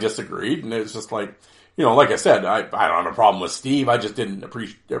disagreed, and it's just like, you know, like I said, I don't have a problem with Steve, I just didn't not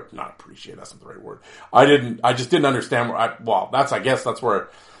appreciate, that's not the right word. I just didn't understand that's where,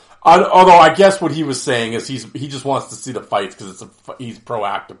 although I guess what he was saying is he just wants to see the fights because he's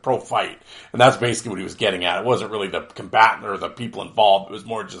proactive, pro-fight, and that's basically what he was getting at. It wasn't really the combatant or the people involved, it was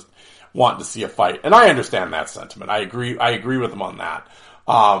more just wanting to see a fight, and I understand that sentiment. I agree with him on that.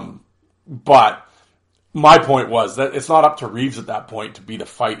 But my point was that it's not up to Reeves at that point to be the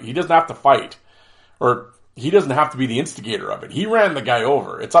fight. He doesn't have to fight, or he doesn't have to be the instigator of it. He ran the guy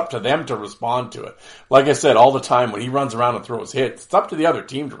over. It's up to them to respond to it. Like I said, all the time when he runs around and throws hits, it's up to the other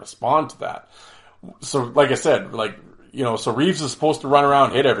team to respond to that. So, like I said, like, so Reeves is supposed to run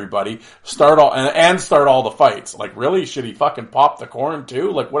around, hit everybody, start all the fights. Like, really? Should he fucking pop the corn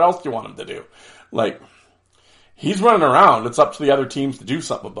too? Like, what else do you want him to do? Like, he's running around. It's up to the other teams to do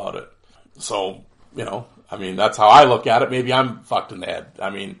something about it. So, that's how I look at it. Maybe I'm fucked in the head.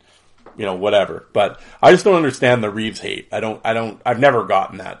 Whatever. But I just don't understand the Reeves hate. I've never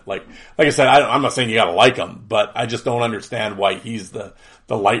gotten that. Like I said, I'm not saying you gotta like him, but I just don't understand why he's the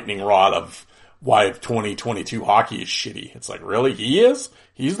lightning rod of why 2022 hockey is shitty. It's like, really? He is?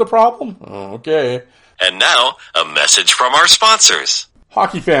 He's the problem? Oh, okay. And now, a message from our sponsors.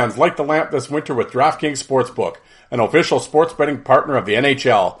 Hockey fans, light the lamp this winter with DraftKings Sportsbook, an official sports betting partner of the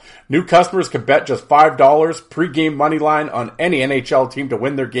NHL. New customers can bet just $5 pre-game money line on any NHL team to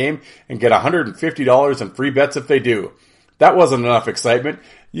win their game and get $150 in free bets if they do. That wasn't enough excitement.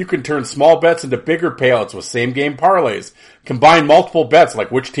 You can turn small bets into bigger payouts with same-game parlays. Combine multiple bets like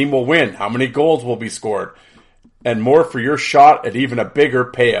which team will win, how many goals will be scored, and more for your shot at even a bigger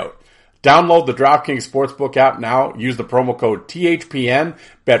payout. Download the DraftKings Sportsbook app now. Use the promo code THPN.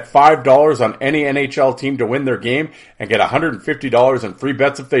 Bet $5 on any NHL team to win their game and get $150 in free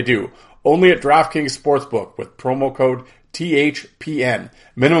bets if they do. Only at DraftKings Sportsbook with promo code THPN.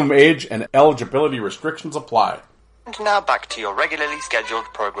 Minimum age and eligibility restrictions apply. And now back to your regularly scheduled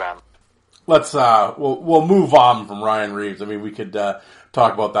program. Let's we'll move on from Ryan Reeves. I mean, we could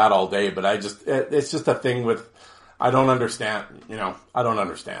talk about that all day, but it's just a thing with. I don't understand, I don't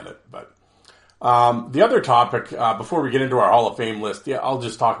understand it. But the other topic, before we get into our Hall of Fame list, I'll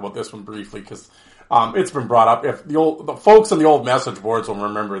just talk about this one briefly because it's been brought up. If the folks on the old message boards will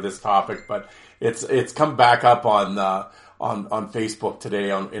remember this topic, but it's come back up on Facebook today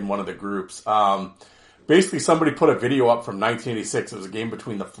in one of the groups. Basically, somebody put a video up from 1986. It was a game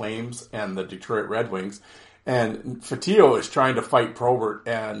between the Flames and the Detroit Red Wings, and Fotillo is trying to fight Probert,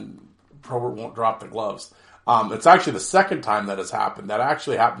 and Probert won't drop the gloves. It's actually the second time that has happened. That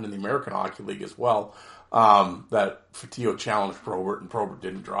actually happened in the American Hockey League as well. That Fotillo challenged Probert and Probert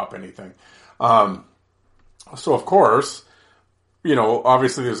didn't drop anything. So of course,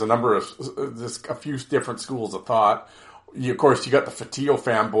 obviously there's a few different schools of thought. Of course, you got the Fotillo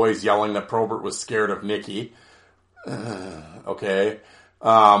fanboys yelling that Probert was scared of Nicky. Okay.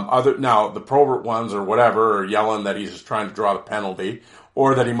 Now the Probert ones or whatever are yelling that he's just trying to draw the penalty.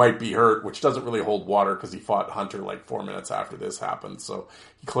 Or that he might be hurt, which doesn't really hold water because he fought Hunter like 4 minutes after this happened. So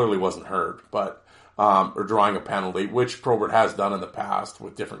he clearly wasn't hurt, but, or drawing a penalty, which Probert has done in the past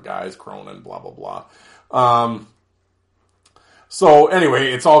with different guys, Cronin, blah, blah, blah. So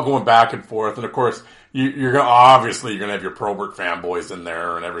anyway, it's all going back and forth. And of course, you're going to have your Probert fanboys in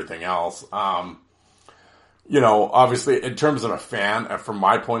there and everything else. Obviously, in terms of a fan, from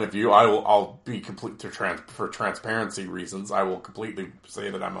my point of view, I'll be for transparency reasons. I will completely say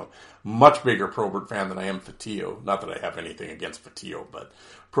that I'm a much bigger Probert fan than I am Fotillo. Not that I have anything against Fotillo, but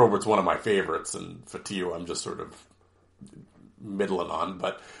Probert's one of my favorites, and Fotillo I'm just sort of middling on.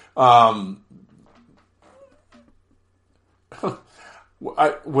 But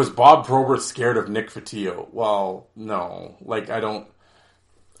was Bob Probert scared of Nick Fotillo? Well, no.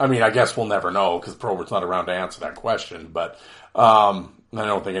 I guess we'll never know because Probert's not around to answer that question, but I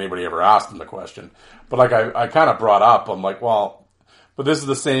don't think anybody ever asked him the question. But I kind of brought up, I'm like, well, but this is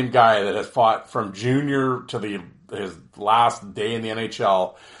the same guy that has fought from junior to his last day in the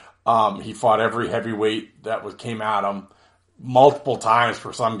NHL. He fought every heavyweight that came at him multiple times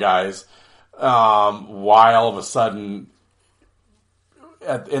for some guys. Why all of a sudden,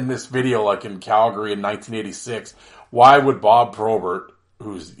 in this video, like in Calgary in 1986, why would Bob Probert,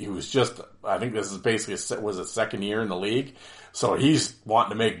 he was just, I think this is basically was his second year in the league, so he's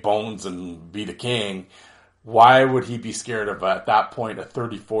wanting to make bones and be the king. Why would he be scared of, at that point, a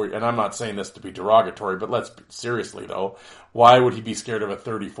 34, and I'm not saying this to be derogatory, but seriously though, why would he be scared of a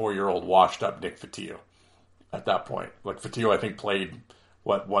 34-year-old washed up Nick Fotillo at that point? Like, Fotillo, I think, played,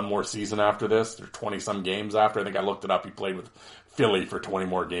 one more season after this, or 20-some games after. I think I looked it up, he played with Philly for 20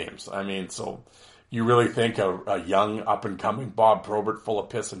 more games. I mean, so you really think a young, up-and-coming Bob Probert full of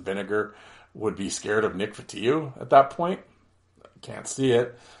piss and vinegar would be scared of Nick Fotillo at that point? Can't see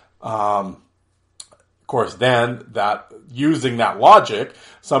it. Of course, then, using that logic,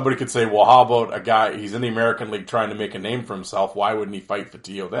 somebody could say, well, how about a guy, he's in the American League trying to make a name for himself, why wouldn't he fight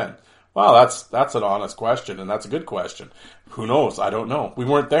Fotillo then? Well, that's an honest question, and that's a good question. Who knows? I don't know. We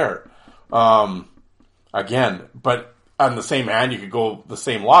weren't there. Again, but on the same hand, you could go the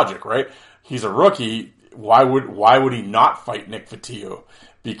same logic, right? He's a rookie. Why would he not fight Nick Fotillo?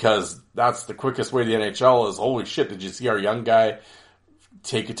 Because that's the quickest way to the NHL is, holy shit, did you see our young guy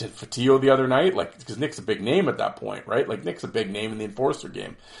take it to Fotillo the other night? Like, because Nick's a big name at that point, right? Like, Nick's a big name in the Enforcer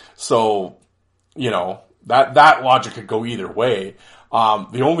game. So, that logic could go either way.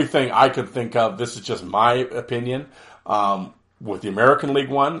 The only thing I could think of, this is just my opinion, with the American League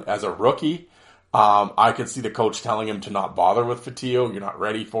one, as a rookie, I could see the coach telling him to not bother with Fotillo. You're not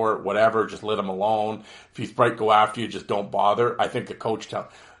ready for it, whatever, just let him alone. If he's bright, go after you, just don't bother. I think the coach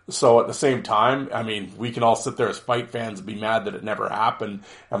So at the same time, I mean, we can all sit there as fight fans and be mad that it never happened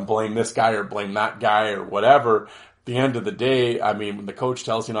and blame this guy or blame that guy or whatever. At the end of the day, I mean, when the coach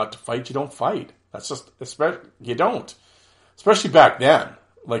tells you not to fight, you don't fight. That's just, you don't. Especially back then.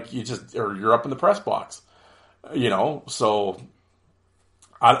 Like, or you're up in the press box. So,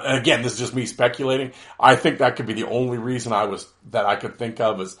 again, this is just me speculating. I think that could be the only reason that I could think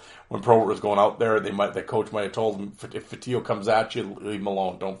of is when Probert was going out there, the coach might have told him, if Fotillo comes at you, leave him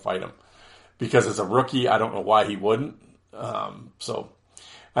alone, don't fight him. Because as a rookie, I don't know why he wouldn't. And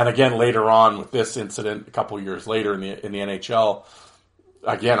again, later on with this incident, a couple years later in the NHL,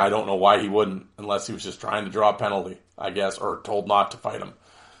 again, I don't know why he wouldn't, unless he was just trying to draw a penalty, I guess, or told not to fight him.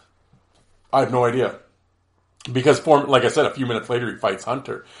 I have no idea. Because, like I said, a few minutes later, he fights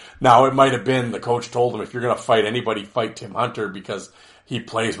Hunter. Now, it might have been the coach told him, if you're going to fight anybody, fight Tim Hunter, because he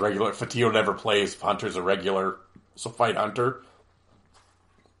plays regular. Fotillo never plays. Hunter's a regular, so fight Hunter.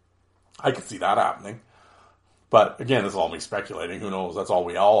 I could see that happening. But, again, this is all me speculating. Who knows? That's all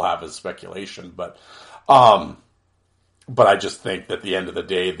we all have is speculation. But I just think that at the end of the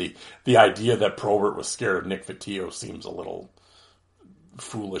day, the idea that Probert was scared of Nick Fotillo seems a little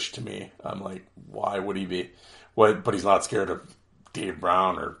foolish to me. I'm like, why would he be? But he's not scared of Dave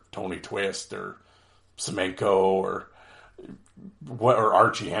Brown or Tony Twist or Semenko or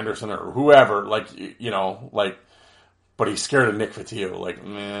Archie Henderson or whoever. But he's scared of Nick Fotillo. Like,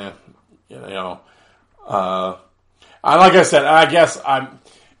 meh, and like I said, I guess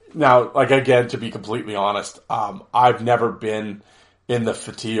again, to be completely honest, I've never been in the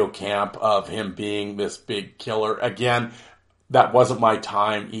Fotillo camp of him being this big killer. Again, that wasn't my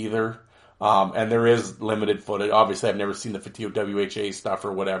time either. And there is limited footage. Obviously, I've never seen the Fotillo WHA stuff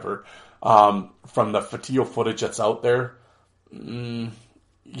or whatever. From the Fotillo footage that's out there,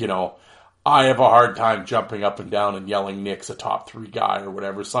 I have a hard time jumping up and down and yelling Nick's a top 3 guy or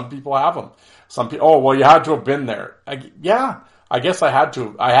whatever. Some people have them. Some people, you had to have been there. I guess I had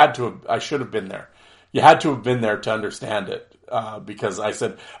to. I should have been there. You had to have been there to understand it. Because I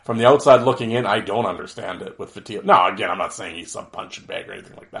said, from the outside looking in, I don't understand it with Fotillo. Now, again, I'm not saying he's some punching bag or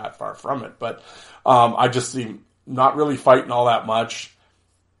anything like that, far from it. But I just see not really fighting all that much.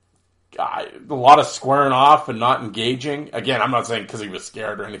 A lot of squaring off and not engaging. Again, I'm not saying because he was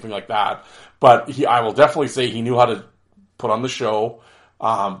scared or anything like that. But I will definitely say he knew how to put on the show,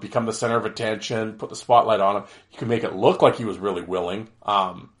 become the center of attention, put the spotlight on him. You can make it look like he was really willing.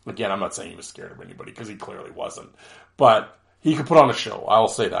 Again, I'm not saying he was scared of anybody because he clearly wasn't. But he could put on a show. I'll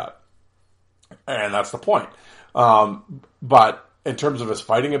say that. And that's the point. But in terms of his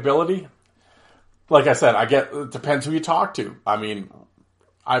fighting ability, like I said, it depends who you talk to. I mean,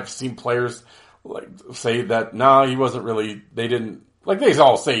 I've seen players say that, no, he wasn't really, they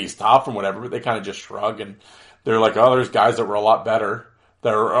all say he's tough and whatever, but they kind of just shrug and they're like, oh, there's guys that were a lot better.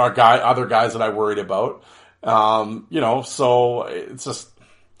 There are other guys that I worried about. So it's just,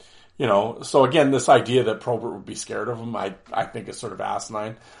 so again, this idea that Probert would be scared of him, I think is sort of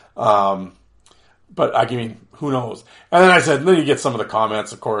asinine. But I mean, who knows? And then then you get some of the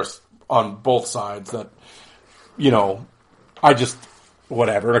comments, of course, on both sides that, I just,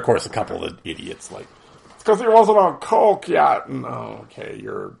 whatever. And of course, a couple of idiots like, it's because he wasn't on coke yet. No, okay,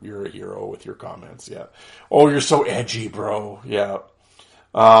 you're a hero with your comments, yeah. Oh, you're so edgy, bro. Yeah.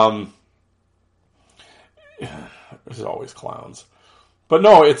 There's always clowns. But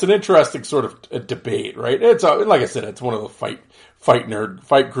no, it's an interesting sort of a debate, right? It's like I said, it's one of the fight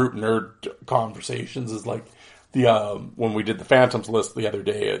group nerd conversations. Is like the when we did the Phantoms list the other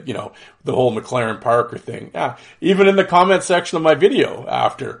day, the whole McLaren Parker thing. Yeah, even in the comment section of my video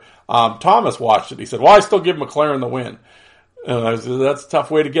after Thomas watched it, he said, "Well, I still give McLaren the win." And I said, "That's a tough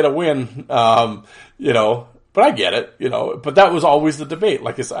way to get a win," But I get it, but that was always the debate.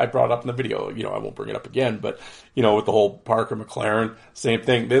 Like I brought up in the video, I won't bring it up again, but, with the whole Parker McLaren, same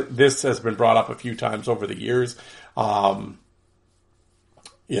thing. This has been brought up a few times over the years, with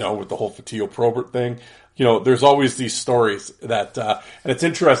the whole Fotillo Probert thing. There's always these stories that, and it's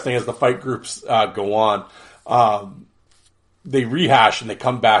interesting as the fight groups go on, they rehash and they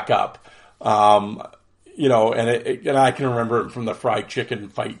come back up. And I can remember it from the fried chicken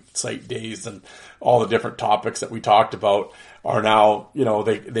fight site days and all the different topics that we talked about. are now,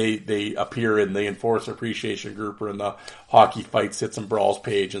 they appear in the Enforcer Appreciation Group or in the Hockey Fights, Hits and Brawls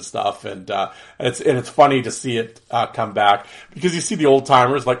page and stuff. And it's funny to see it come back, because you see the old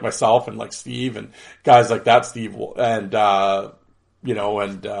timers like myself and like Steve and guys like that, Steve and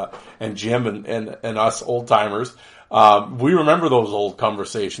Jim and us old timers. We remember those old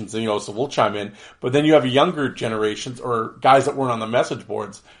conversations, and, so we'll chime in. But then you have younger generations or guys that weren't on the message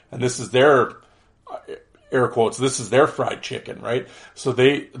boards, and this is their, air quotes, this is their fried chicken, right? So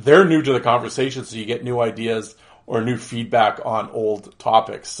they're new to the conversation, so you get new ideas or new feedback on old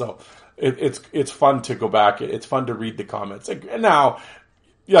topics. So it's fun to go back. It's fun to read the comments. And now,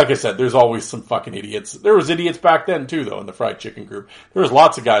 like I said, there's always some fucking idiots. There was idiots back then too, though, in the fried chicken group. There was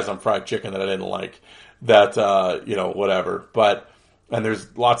lots of guys on fried chicken that I didn't like. That, whatever. And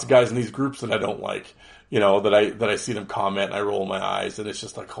there's lots of guys in these groups that I don't like, that I see them comment and I roll my eyes, and it's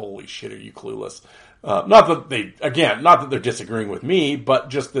just like, holy shit, are you clueless? Not that they're disagreeing with me, but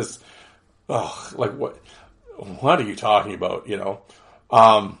just this, what are you talking about, And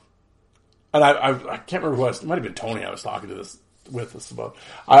I can't remember who it might have been Tony I was talking to this with us about.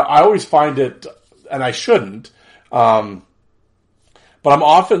 I always find it, and I shouldn't, but I'm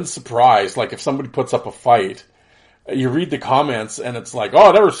often surprised, like if somebody puts up a fight, you read the comments and it's like, oh,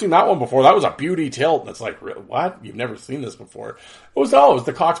 I've never seen that one before. That was a beauty tilt. And it's like, what? You've never seen this before? It was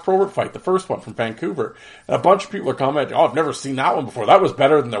the Cox Probert fight, the first one from Vancouver. And a bunch of people are commenting, oh, I've never seen that one before. That was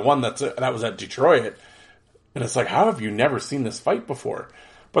better than the one that was at Detroit. And it's like, how have you never seen this fight before?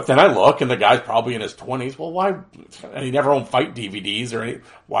 But then I look, and the guy's probably in his 20s. Well, why? And he never owned fight DVDs or anything.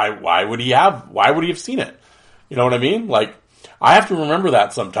 Why would he have seen it? You know what I mean? Like, I have to remember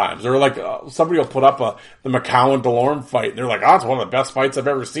that sometimes. Or like somebody will put up the McCowan Delorme fight, and they're like, "Oh, it's one of the best fights I've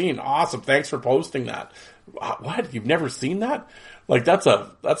ever seen. Awesome, thanks for posting that." What? You've never seen that? Like that's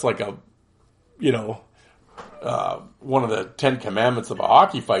like a, one of the 10 commandments of a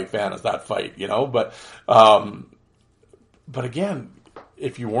hockey fight fan is that fight, But again,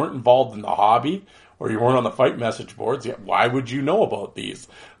 if you weren't involved in the hobby or you weren't on the fight message boards, why would you know about these?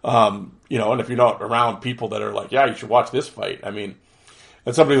 And if you're not around people that are like, yeah, you should watch this fight. I mean,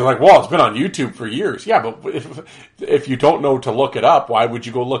 and somebody's like, well, it's been on YouTube for years. Yeah, but if you don't know to look it up, why would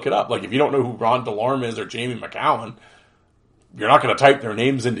you go look it up? Like, if you don't know who Ron Delorme is or Jamie McCowan, you're not going to type their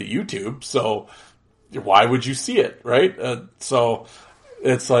names into YouTube. So why would you see it, right? So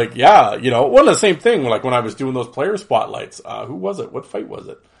it's like, yeah, one of the same thing, like when I was doing those player spotlights. Who was it? What fight was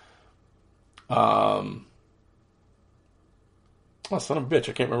it? Oh, son of a bitch,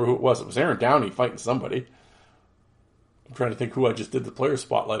 I can't remember who it was. It was Aaron Downey fighting somebody. I'm trying to think who I just did the player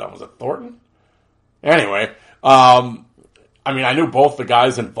spotlight on. Was it Thornton? Anyway, I knew both the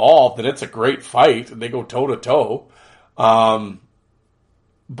guys involved, and it's a great fight, and they go toe-to-toe. It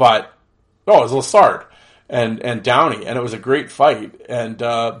was Lassard and Downey, and it was a great fight, and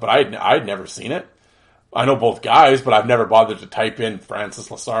but I'd never seen it. I know both guys, but I've never bothered to type in Francis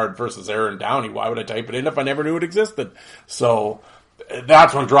Lassard versus Aaron Downey. Why would I type it in if I never knew it existed? So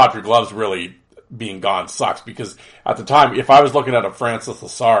that's when Drop Your Gloves really being gone sucks, because at the time, if I was looking at a Francis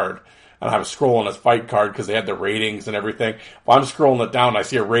Lassard and I was scrolling his fight card because they had the ratings and everything, if I'm scrolling it down and I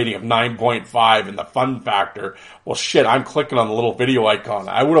see a rating of 9.5 and the fun factor, well shit, I'm clicking on the little video icon.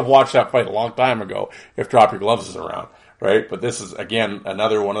 I would have watched that fight a long time ago if Drop Your Gloves is around, right? But this is, again,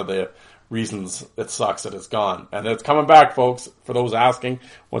 another one of the reasons it sucks that it's gone. And it's coming back, folks, for those asking.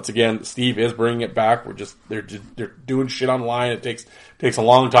 Once again, Steve is bringing it back. They're doing shit online. It takes a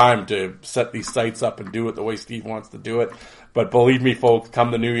long time to set these sites up and do it the way Steve wants to do it. But believe me, folks,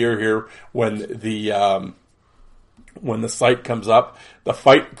 come the new year here, when the site comes up, the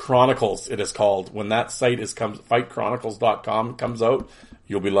Fight Chronicles, it is called. When that site fightchronicles.com comes out,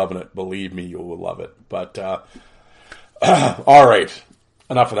 you'll be loving it. Believe me, you will love it. But, all right.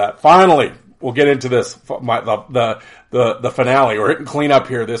 Enough of that. Finally, we'll get into this. The finale. We're hitting clean up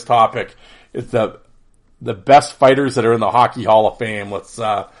here. This topic is the best fighters that are in the Hockey Hall of Fame. Let's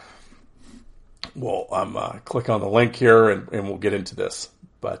click on the link here and we'll get into this.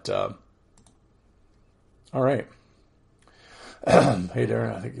 But all right. Hey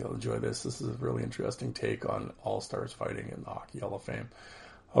Darren, I think you'll enjoy this. This is a really interesting take on all-stars fighting in the Hockey Hall of Fame.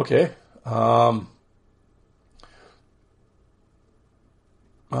 Okay.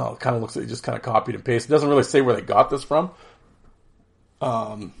 Well, it kind of looks like they just kind of copied and pasted. It doesn't really say where they got this from.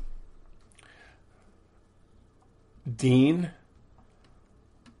 Dean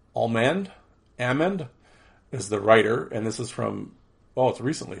Amend is the writer, and this is from, it's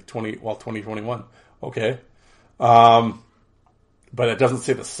recently, 2021. Okay. But it doesn't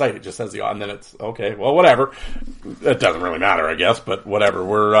say the site, it just says and then it's, okay, well, whatever. It doesn't really matter, I guess, but whatever.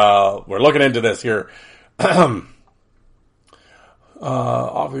 We're looking into this here.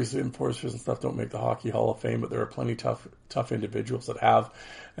 Obviously, enforcers and stuff don't make the Hockey Hall of Fame, but there are plenty tough individuals that have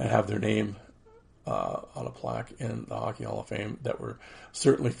their name on a plaque in the Hockey Hall of Fame that were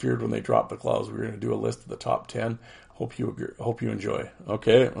certainly feared when they dropped the gloves. We're going to do a list of the top 10. Hope you enjoy.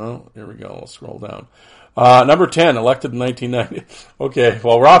 Okay, well, here we go. I'll scroll down. Number 10, elected in 1990. Okay,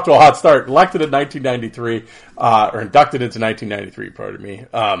 well, we're off to a hot start. Elected in 1993, or inducted into 1993, pardon me.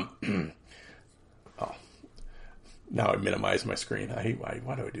 Now I minimize my screen.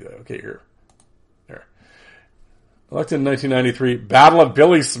 Why do I do that? Okay, here. There. Elected in 1993, Battle of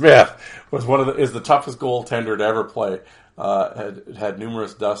Billy Smith is the toughest goaltender to ever play. Had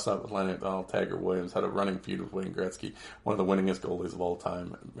numerous dust-up with Lenny McDonald, Tiger Williams, had a running feud with Wayne Gretzky, one of the winningest goalies of all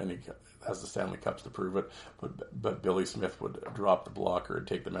time, and he has the Stanley Cups to prove it. But Billy Smith would drop the blocker and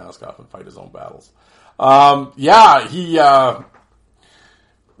take the mask off and fight his own battles. Yeah,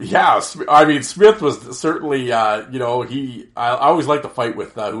 I mean, Smith was certainly, I always liked the fight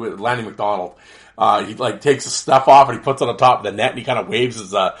with Lanny McDonald. He takes his stuff off and he puts it on top of the net and he kind of waves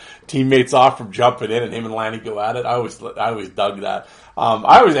his teammates off from jumping in, and him and Lanny go at it. I always dug that.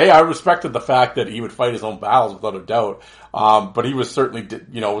 I respected the fact that he would fight his own battles without a doubt. But he was certainly,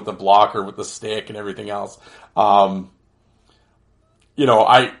 with the blocker, with the stick and everything else. I'm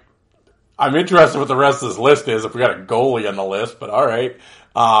interested what the rest of this list is, if we got a goalie on the list, but all right.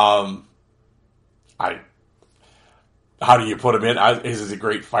 How do you put him in? He's a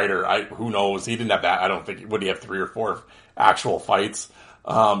great fighter. Who knows? He didn't have that. I don't think, would he have 3 or 4 actual fights?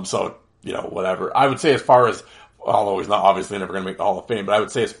 Whatever. I would say as far as, although he's not obviously never going to make the Hall of Fame, but I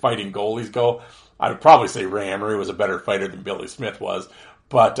would say as fighting goalies go, I would probably say Ray Emery was a better fighter than Billy Smith was.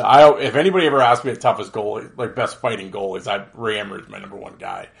 But if anybody ever asked me the toughest goalie, like best fighting goalies, Ray Emery is my number one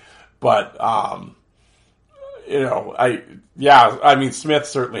guy. But, Smith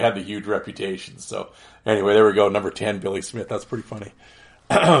certainly had the huge reputation. So anyway, there we go. Number 10, Billy Smith. That's pretty funny.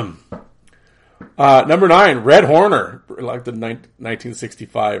 Number 9, Red Horner, elected in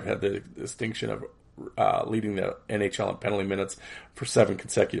 1965, had the distinction of leading the NHL in penalty minutes for 7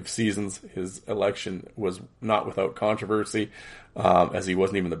 consecutive seasons. His election was not without controversy, as he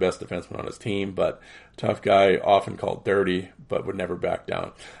wasn't even the best defenseman on his team, but tough guy, often called dirty, but would never back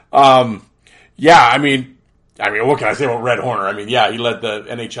down. What can I say about Red Horner? He led the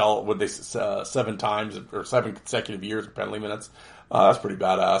NHL with 7 times or 7 consecutive years of penalty minutes. That's pretty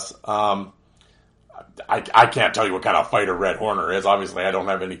badass. I can't tell you what kind of fighter Red Horner is. Obviously, I don't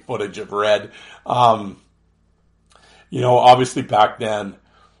have any footage of Red. Obviously back then,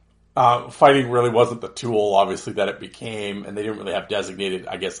 fighting really wasn't the tool, obviously, that it became, and they didn't really have designated,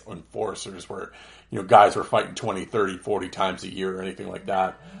 I guess, enforcers where, guys were fighting 20, 30, 40 times a year or anything like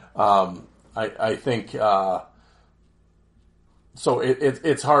that. I think, so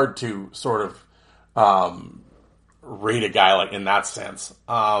it's hard to sort of, rate a guy like in that sense.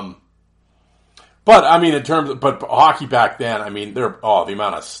 But hockey back then, the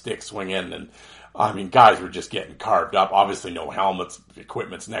amount of stick swinging and, guys were just getting carved up. Obviously no helmets,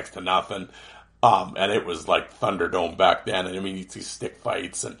 equipment's next to nothing. And it was like Thunderdome back then. And you'd see stick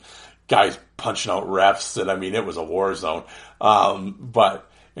fights and guys punching out refs. And it was a war zone. But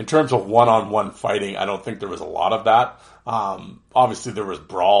in terms of one-on-one fighting, I don't think there was a lot of that. Obviously there was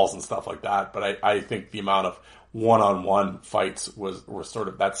brawls and stuff like that, but I think the amount of one-on-one fights were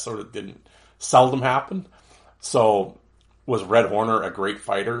didn't seldom happen. So was Red Horner a great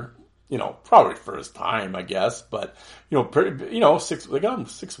fighter? Probably for his time, I guess, but, they got him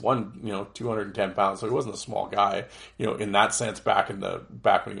 6'1", 210 pounds, so he wasn't a small guy, in that sense back when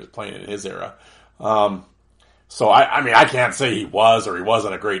he was playing in his era. So I can't say he was or he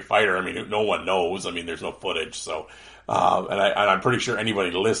wasn't a great fighter. No one knows. There's no footage. So, and I'm pretty sure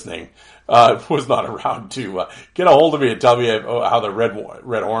anybody listening, was not around to, get a hold of me and tell me how the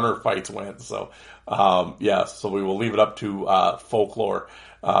Red Horner fights went. So, so we will leave it up to, folklore.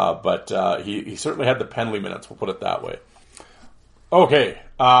 But he certainly had the penalty minutes. We'll put it that way. Okay.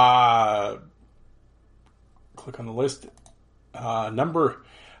 Click on the list. Number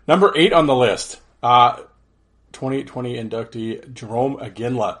 8 on the list. 2020 inductee Jarome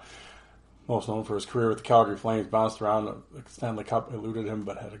Iginla, most known for his career with the Calgary Flames, bounced around. The Stanley Cup eluded him,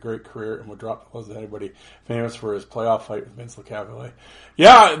 but had a great career and would drop the close to anybody. Famous for his playoff fight with Vince LeCavalier.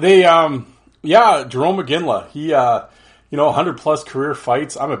 Jarome Iginla. He, 100 plus career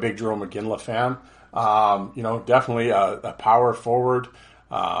fights. I'm a big Jarome Iginla fan. Definitely a power forward.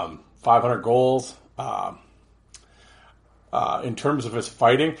 500 goals. In terms of his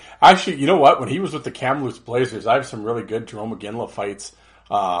fighting, actually, you know what? When he was with the Kamloops Blazers, I have some really good Jarome Iginla fights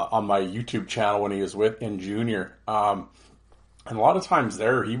on my YouTube channel when he was in junior. And a lot of times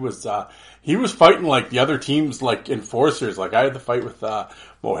there, he was fighting like the other teams, like enforcers. Like I had the fight with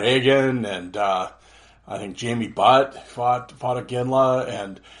Mohagan, and I think Jamie Butt fought Iginla,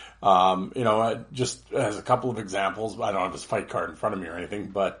 and just as a couple of examples, I don't have his fight card in front of me or anything,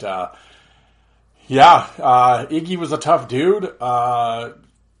 but Iggy was a tough dude,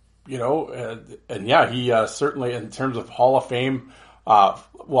 he certainly, in terms of Hall of Fame,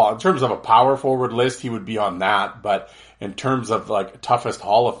 in terms of a power forward list, he would be on that, but in terms of like toughest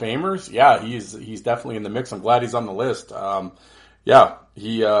Hall of Famers, he's definitely in the mix. I'm glad he's on the list.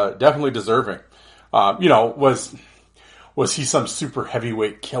 He definitely deserving. Was he some super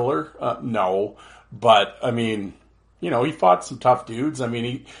heavyweight killer? No, but I mean, he fought some tough dudes. I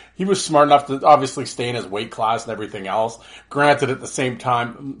mean, he was smart enough to obviously stay in his weight class and everything else. Granted, at the same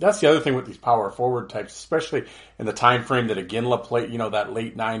time, that's the other thing with these power forward types, especially in the time frame that Iginla played, that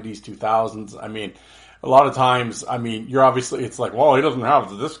late 90s, 2000s. I mean, a lot of times, you're obviously, it's like, well, he doesn't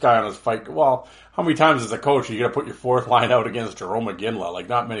have this guy on his fight. Well, how many times as a coach are you going to put your fourth line out against Jerome Iginla? Like,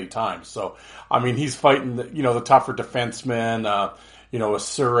 not many times. So, he's fighting, the tougher defensemen,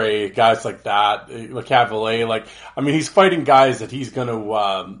 Asure, guys like that, LeCavalier. He's fighting guys that he's going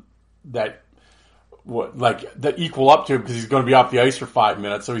to, that equal up to him because he's going to be off the ice for 5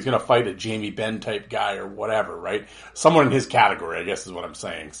 minutes. So he's going to fight a Jamie Benn type guy or whatever, right? Someone in his category, I guess is what I'm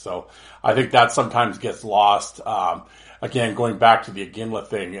saying. So I think that sometimes gets lost. Again, going back to the Iginla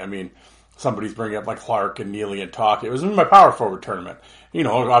thing, somebody's bringing up like Clark and Neely and Talk. It was in my power forward tournament.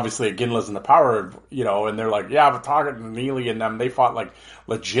 Obviously Iginla's in the power, and they're like, yeah, but Talk and Neely and them, they fought like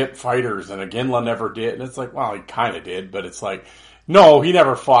legit fighters and Iginla never did. And it's like, well, he kind of did, but it's like, no, he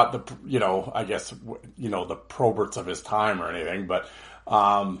never fought the Proberts of his time or anything. But,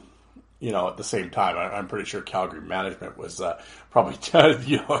 at the same time, I'm pretty sure Calgary management was probably,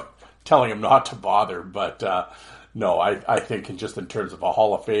 telling him not to bother. But, no, I think in terms of a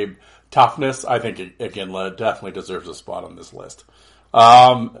Hall of Fame toughness, I think Iginla definitely deserves a spot on this list.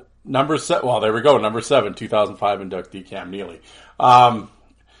 Number 7, well, there we go. Number 7, 2005 inductee Cam Neely.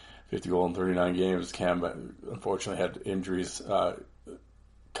 50 goals in 39 games. Cam, unfortunately, had injuries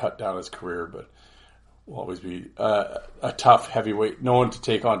cut down his career, but will always be a tough heavyweight. Known to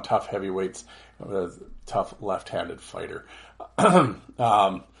take on tough heavyweights. A tough left-handed fighter. So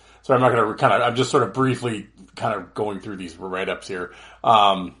I'm not going to I'm just sort of briefly kind of going through these write-ups here.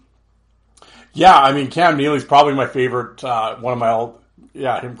 Cam Neely's probably my favorite, one of my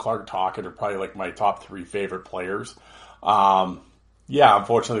him, Clark, Tocchet are probably like my top 3 favorite players.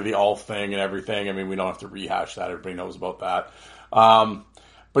 Unfortunately, the all thing and everything. We don't have to rehash that. Everybody knows about that.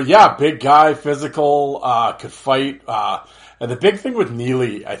 Big guy, physical, could fight. And the big thing with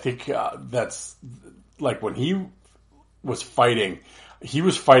Neely, I think, that's like when he was fighting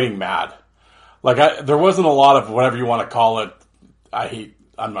mad. Like, there wasn't a lot of whatever you want to call it.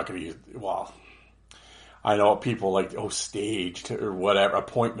 I'm not going to use, I know people like, staged or whatever,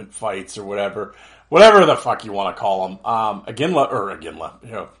 appointment fights or whatever the fuck you want to call them.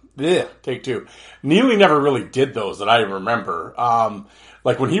 Iginla, take 2. Neely never really did those that I remember.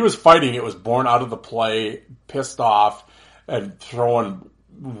 Like when he was fighting, it was born out of the play, pissed off, and throwing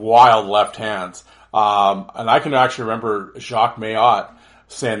wild left hands. And I can actually remember Jacques Mayotte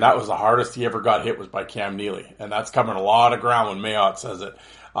saying that was the hardest he ever got hit was by Cam Neely. And that's covering a lot of ground when Mayotte says it.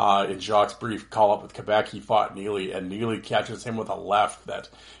 In Jacques' brief call-up with Quebec, he fought Neely, and Neely catches him with a left that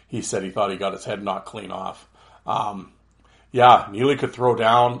he said he thought he got his head knocked clean off. Neely could throw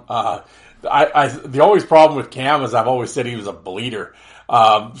down. The always problem with Cam is I've always said he was a bleeder.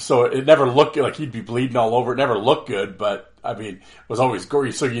 So it never looked like he'd be bleeding all over. It never looked good, but it was always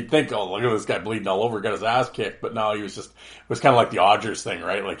gory. So you'd think, oh, look at this guy bleeding all over, got his ass kicked. But no, it was kind of like the Odgers thing,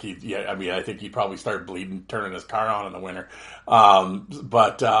 right? Like I think he probably started bleeding, turning his car on in the winter. Old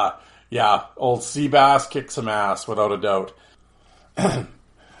Seabass kicked some ass without a doubt.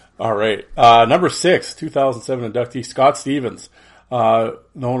 All right. Number 6, 2007 inductee, Scott Stevens.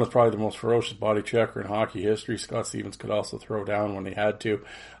 Known as probably the most ferocious body checker in hockey history. Scott Stevens could also throw down when he had to.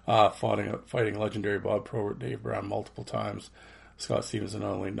 Fighting legendary Bob Probert, Dave Brown multiple times. Scott Stevens not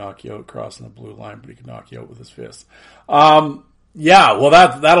only knock you out crossing the blue line, but he can knock you out with his fists. That'll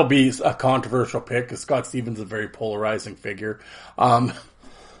be a controversial pick because Scott Stevens is a very polarizing figure. Old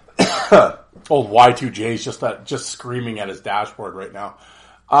Y2J is just screaming at his dashboard right now.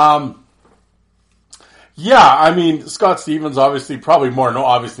 Scott Stevens obviously more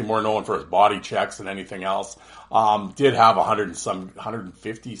known for his body checks than anything else. Did have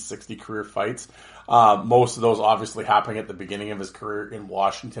 150, 60 career fights. Most of those obviously happening at the beginning of his career in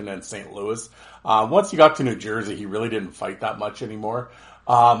Washington and St. Louis. Once he got to New Jersey, he really didn't fight that much anymore.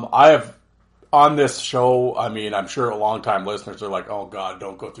 I on this show, I mean, I'm sure long-time listeners are like, oh, God,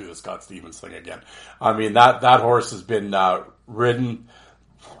 don't go through the Scott Stevens thing again. I mean, that horse has been ridden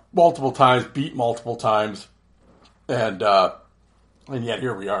multiple times, beat multiple times, and yet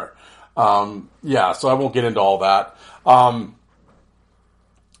here we are. So I won't get into all that.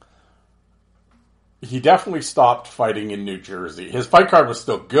 He definitely stopped fighting in New Jersey. His fight card was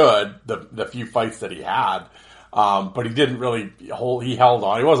still good, the few fights that he had, but he didn't really he held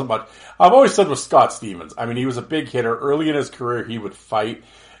on. He wasn't much. I've always said with Scott Stevens, I mean, he was a big hitter. Early in his career, he would fight.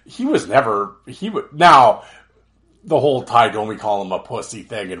 Now, the whole Ty Domi call him a pussy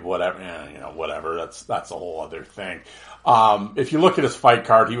thing and whatever, whatever. That's a whole other thing. If you look at his fight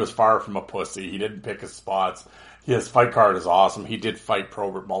card, he was far from a pussy. He didn't pick his spots. His fight card is awesome. He did fight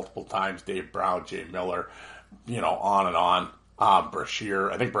Probert multiple times, Dave Brown, Jay Miller, on and on.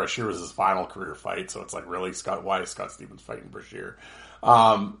 Brashear. I think Brashear was his final career fight, so it's like, really, why is Scott Stevens fighting Brashear?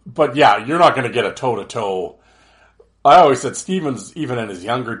 But yeah, you're not going to get a toe-to-toe. I always said Stevens, even in his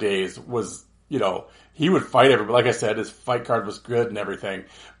younger days, was, he would fight everybody. Like I said, his fight card was good and everything,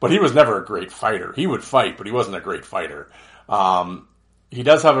 but he was never a great fighter. He would fight, but he wasn't a great fighter. He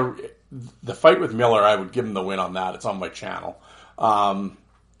does have the fight with Miller, I would give him the win on that. It's on my channel.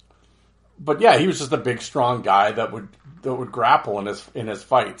 But yeah, he was just a big, strong guy that would grapple in his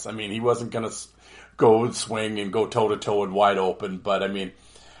fights. I mean, he wasn't going to go and swing and go toe-to-toe and wide open, but I mean,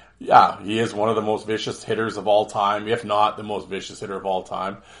 yeah, he is one of the most vicious hitters of all time, if not the most vicious hitter of all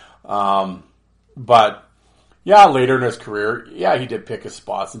time. But yeah, later in his career, yeah, he did pick his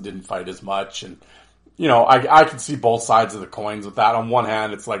spots and didn't fight as much. And, I can see both sides of the coins with that. On one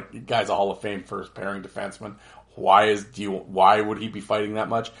hand, it's like, the guy's a Hall of Fame first pairing defenseman. Why would he be fighting that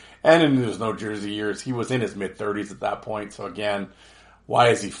much? And in his New Jersey years, he was in his mid-30s at that point. So again, why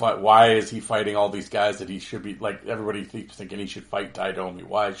is he fighting all these guys that he should be, like, everybody keeps thinking he should fight Ty Domi.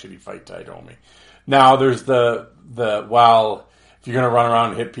 Why should he fight Ty Domi? Now, there's if you're going to run around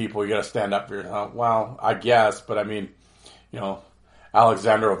and hit people, you got to stand up for yourself. Well, I guess, but I mean,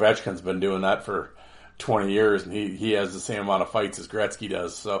 Alexander Ovechkin's been doing that for 20 years, and he has the same amount of fights as Gretzky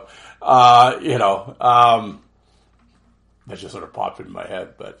does. So, that just sort of popped into my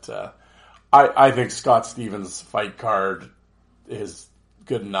head. But I think Scott Stevens' fight card is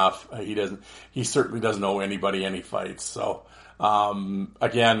good enough. He certainly doesn't owe anybody any fights. So,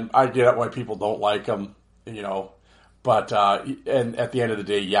 again, I get why people don't like him, but, and at the end of the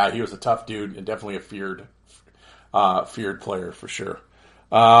day, yeah, he was a tough dude and definitely a feared player for sure.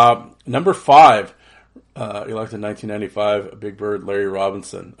 Number 5, elected in 1995, Big Bird, Larry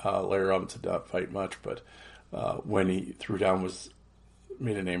Robinson. Larry Robinson did not fight much, but, when he threw down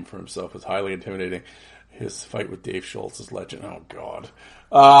made a name for himself, was highly intimidating. His fight with Dave Schultz is legend. Oh God.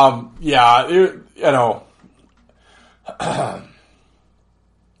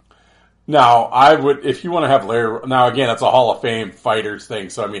 Now, I would, if you want to have Larry, now again, it's a Hall of Fame fighters thing.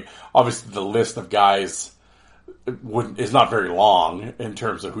 So, I mean, obviously the list of guys is not very long in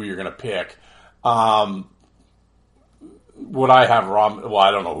terms of who you're going to pick. Would I have well,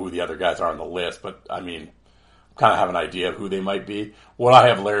 I don't know who the other guys are on the list, but I mean, kind of have an idea of who they might be. Would I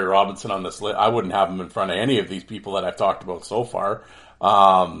have Larry Robinson on this list? I wouldn't have him in front of any of these people that I've talked about so far.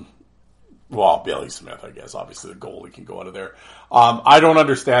 Well, Billy Smith, I guess. Obviously, the goalie can go out of there. I don't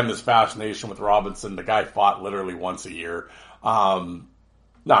understand this fascination with Robinson. The guy fought literally once a year.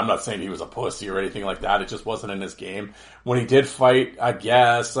 No, I'm not saying he was a pussy or anything like that. It just wasn't in his game. When he did fight, I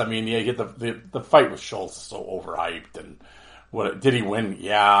guess, I mean, yeah, you get the fight with Schultz is so overhyped. And did he win?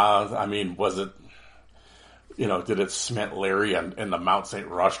 Yeah. I mean, was it, did it cement Larry and the Mount St.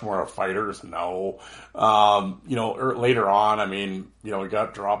 Rushmore of fighters? No. Later on, I mean, he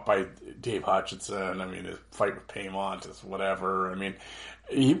got dropped by Dave Hutchinson. I mean, his fight with Paymont is whatever. I mean,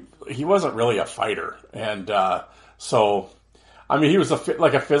 he wasn't really a fighter. And, so, I mean, he was a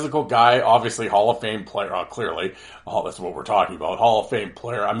physical guy, obviously Hall of Fame player, clearly. Oh, that's what we're talking about. Hall of Fame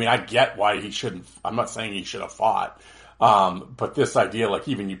player. I mean, I get why he shouldn't, I'm not saying he should have fought. But this idea, like,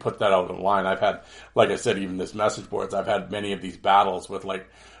 even you put that out online, I've had, like I said, even this message boards, I've had many of these battles with, like,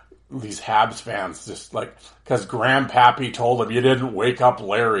 these Habs fans, just, like, because Grandpappy told him, you didn't wake up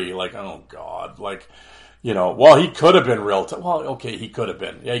Larry. Like, oh, God. Like, well, he could have been well, okay, he could have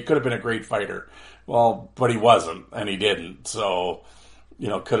been. Yeah, he could have been a great fighter. Well, but he wasn't, and he didn't. So,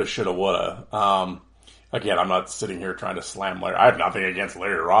 coulda, shoulda, woulda. Again, I'm not sitting here trying to slam Larry. I have nothing against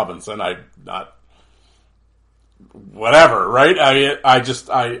Larry Robinson. Whatever, right? I mean, I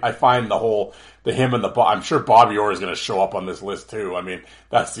find him and I'm sure Bobby Orr is going to show up on this list too. I mean,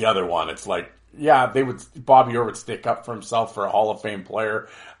 that's the other one. It's like, Bobby Orr would stick up for himself for a Hall of Fame player.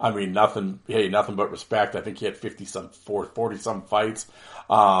 I mean, nothing but respect. I think he had 40 some fights.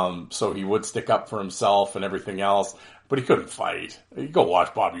 So he would stick up for himself and everything else, but he couldn't fight. You go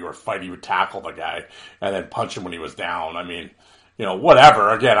watch Bobby Orr fight. He would tackle the guy and then punch him when he was down. I mean,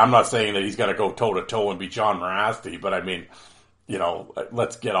 whatever. Again, I'm not saying that he's got to go toe to toe and be John Morasti, but I mean,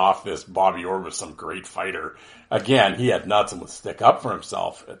 let's get off this. Bobby Orr was some great fighter. Again, he had nuts and would stick up for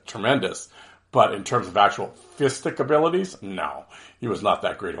himself. Tremendous. But in terms of actual fistic abilities, no. He was not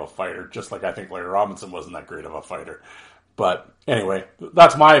that great of a fighter, just like I think Larry Robinson wasn't that great of a fighter. But anyway,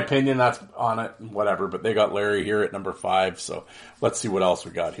 that's my opinion. That's on it, whatever. But they got Larry here at number 5, so let's see what else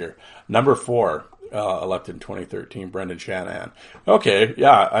we got here. Number 4, elected in 2013, Brendan Shanahan. Okay,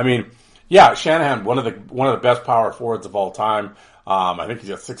 yeah, I mean, yeah, Shanahan, one of the best power forwards of all time. I think he's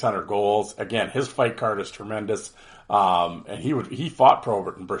got 600 goals. Again, his fight card is tremendous. And he fought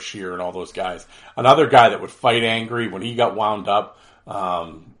Probert and Brashear and all those guys. Another guy that would fight angry when he got wound up.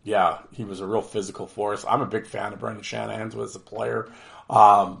 He was a real physical force. I'm a big fan of Brendan Shanahan as a player.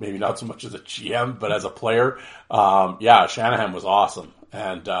 Maybe not so much as a GM, but as a player. Shanahan was awesome.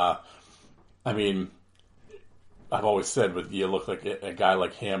 And, I mean, I've always said you look like a guy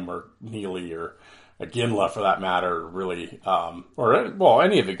like him or Neely or a Ginla for that matter, really,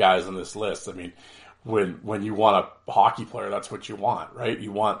 any of the guys on this list. I mean, when you want a hockey player, that's what you want, right?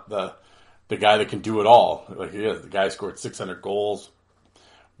 You want the guy that can do it all. Like he is. The guy scored 600 goals,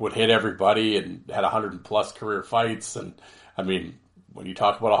 would hit everybody, and had 100+ career fights. And I mean, when you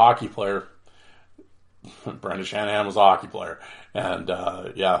talk about a hockey player, Brendan Shanahan was a hockey player. And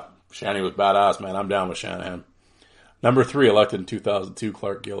Shanny was badass, man. I'm down with Shanahan. Number 3, elected in 2002,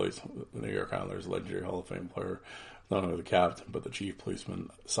 Clark Gillies, the New York Islanders, legendary Hall of Fame player. Not only the captain, but the chief policeman.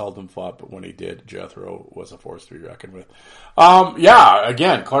 Seldom fought, but when he did, Jethro was a force to be reckoned with.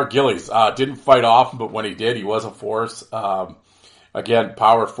 Again, Clark Gillies didn't fight often, but when he did, he was a force. Again,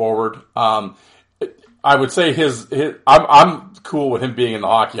 power forward. I would say I'm cool with him being in the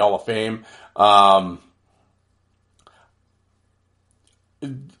Hockey Hall of Fame.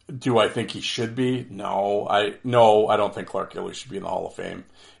 Do I think he should be? No, I don't think Clark Gillies should be in the Hall of Fame.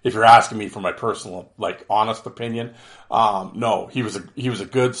 If you're asking me for my personal, honest opinion, no, he was a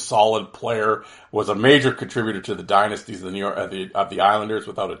good, solid player. Was a major contributor to the dynasties of the Islanders,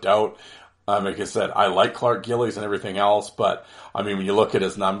 without a doubt. Like I said, I like Clark Gillies and everything else, but I mean, when you look at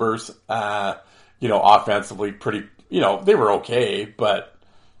his numbers, offensively, pretty, they were okay, but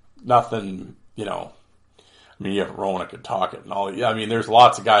nothing, I mean, you have Rowan and Tocchet and all. Yeah, I mean, there's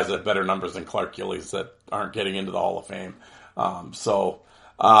lots of guys that have better numbers than Clark Gillies that aren't getting into the Hall of Fame.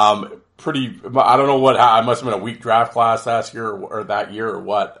 Pretty. I don't know what. I must have been a weak draft class last year or that year or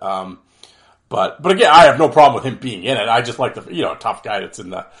what. But again, I have no problem with him being in it. I just like the tough guy that's in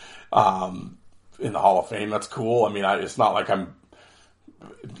the Hall of Fame. That's cool. I mean, it's not like I'm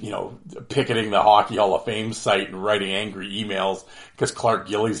picketing the Hockey Hall of Fame site and writing angry emails because Clark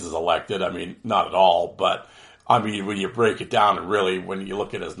Gillies is elected. I mean, not at all, but. I mean, when you break it down and really, when you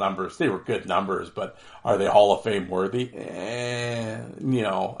look at his numbers, they were good numbers, but are they Hall of Fame worthy? I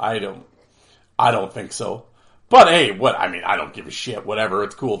don't think so. But hey, I don't give a shit, whatever.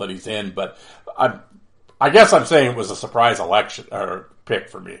 It's cool that he's in, but I guess I'm saying it was a surprise election or pick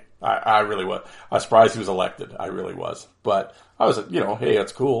for me. I really was. I was surprised he was elected. I really was. But I was, hey,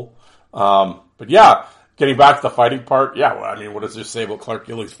 that's cool. But yeah. Getting back to the fighting part, what does this say about Clark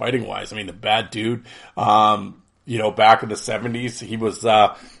Gillies fighting wise? I mean, the bad dude, back in the 70s, he was,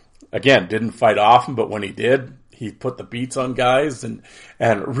 again, didn't fight often, but when he did, he put the beats on guys and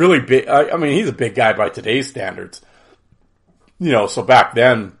really big. I mean, he's a big guy by today's standards. So back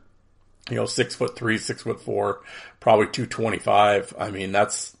then, 6'3", 6'4", probably 225. I mean,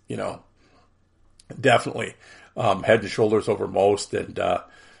 that's, definitely, head and shoulders over most. And,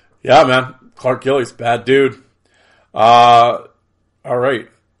 man, Clark Gillies, bad dude. All right.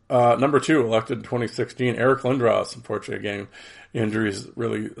 Number 2, elected in 2016, Eric Lindros. Unfortunately, again, injuries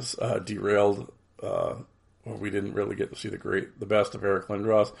really derailed. We didn't really get to see the best of Eric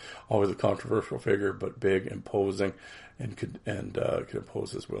Lindros. Always a controversial figure, but big, imposing, and could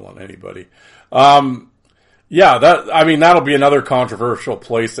impose his will on anybody. That'll be another controversial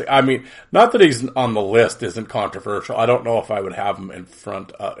place. I mean, not that he's on the list isn't controversial. I don't know if I would have him in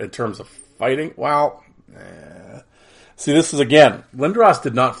front in terms of fighting. Well, see, this is again, Lindros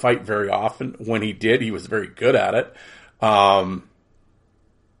did not fight very often. When he did, he was very good at it.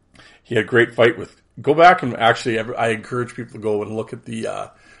 He had a great fight with. Go back and actually, I encourage people to go and look at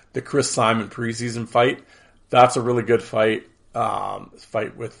the Chris Simon preseason fight. That's a really good fight.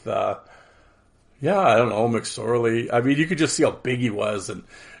 Fight with. I don't know, McSorley. I mean, you could just see how big he was, and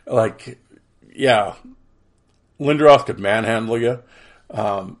yeah, Lindros could manhandle you.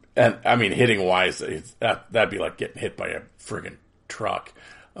 And I mean, hitting wise, that'd be like getting hit by a friggin' truck.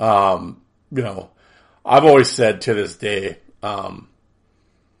 You know, I've always said to this day,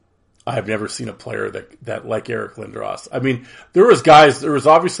 I've never seen a player that like Eric Lindros. I mean, there was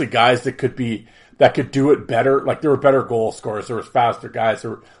obviously guys that could do it better. Like, there were better goal scorers. There was faster guys.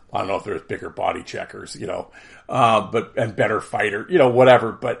 I don't know if there was bigger body checkers, you know, and better fighter, you know,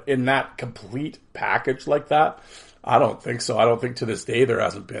 whatever. But in that complete package like that, I don't think so. I don't think to this day there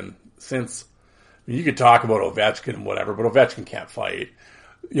hasn't been since. I mean, you could talk about Ovechkin and whatever, but Ovechkin can't fight.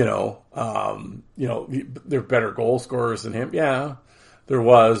 You know, they're better goal scorers than him. Yeah, there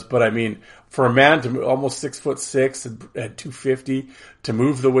was, but I mean, for a man to almost 6'6" at 250 to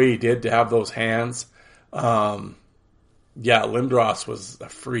move the way he did, to have those hands, yeah, Lindros was a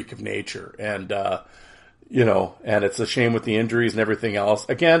freak of nature, and you know, and it's a shame with the injuries and everything else.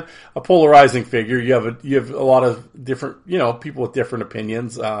 Again, a polarizing figure. You have a lot of different, you know, people with different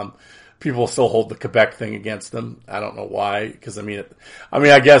opinions. People still hold the Quebec thing against them. I don't know why, because I mean,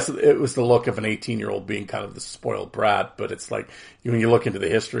 I guess it was the look of an 18-year-old being kind of the spoiled brat. But it's like, when you look into the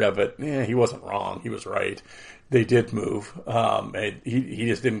history of it, he wasn't wrong. He was right. They did move. And he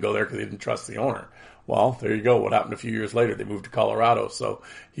just didn't go there because he didn't trust the owner. Well, there you go. What happened a few years later? They moved to Colorado. So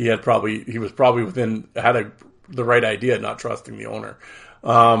he was probably had the right idea, not trusting the owner.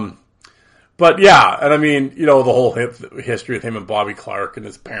 But yeah, and I mean, you know, the whole history of him and Bobby Clark and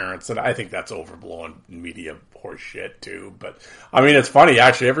his parents, and I think that's overblown media horse shit too. But I mean, it's funny,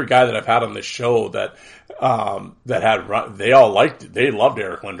 actually, every guy that I've had on this show they loved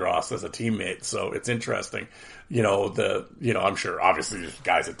Eric Lindros as a teammate. So it's interesting, you know, I'm sure obviously there's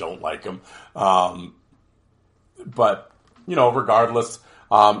guys that don't like him. But, you know, regardless,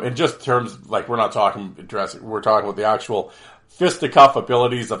 in just terms, like, we're talking about the actual fisticuff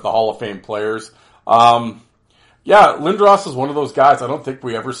abilities of the Hall of Fame players. Yeah, Lindros is one of those guys. I don't think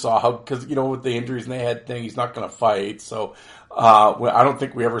we ever saw because, you know, with the injuries in the head thing, he's not going to fight. So, I don't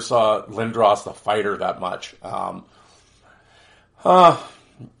think we ever saw Lindros the fighter that much.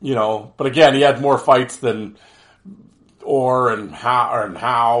 You know, but again, he had more fights than Orr and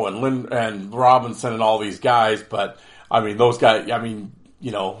Howe and Robinson and all these guys. But I mean, those guys, I mean,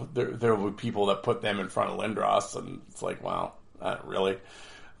 you know, there will be people that put them in front of Lindros, and it's like, wow, not really.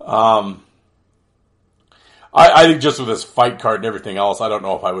 I think just with his fight card and everything else, I don't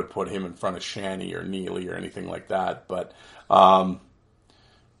know if I would put him in front of Shanny or Neely or anything like that. But am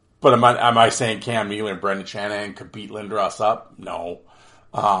I saying Cam Neely and Brendan Shanahan could beat Lindros up? No.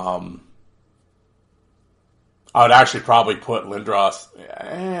 I would actually probably put Lindros.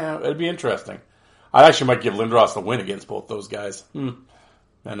 It'd be interesting. I actually might give Lindros the win against both those guys. And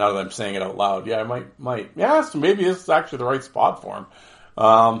now that I'm saying it out loud, yeah, I might. Yeah, so maybe this is actually the right spot for him.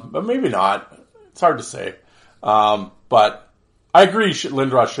 But maybe not. It's hard to say. But I agree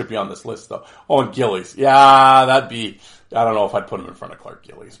Lindros should be on this list, though. Oh, and Gillies. Yeah, that'd be... I don't know if I'd put him in front of Clark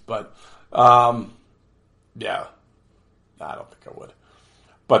Gillies. But, yeah. I don't think I would.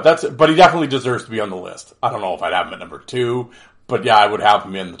 But he definitely deserves to be on the list. I don't know if I'd have him at number 2. But yeah, I would have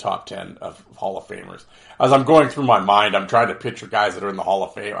him in the top 10 of Hall of Famers. As I'm going through my mind, I'm trying to picture guys that are in the Hall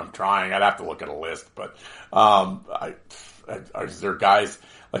of Fame. I'm trying. I'd have to look at a list. But is there guys...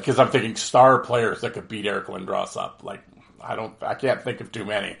 Like, because I'm thinking star players that could beat Eric Lindros up. Like, I can't think of too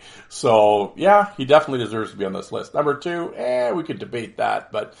many. So, yeah, he definitely deserves to be on this list. Number 2, we could debate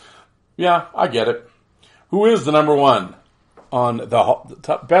that. But, yeah, I get it. Who is the number 1 on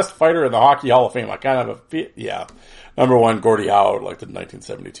the best fighter in the Hockey Hall of Fame? I kind of number 1, Gordie Howe, elected in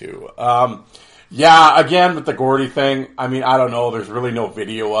 1972. Yeah, again, with the Gordie thing, I mean, I don't know. There's really no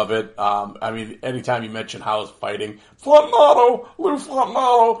video of it. I mean, anytime you mention Howe's fighting, Fontenato, Lou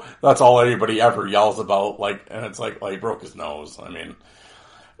Fontenato, that's all anybody ever yells about. Like, and it's like, well, he broke his nose. I mean,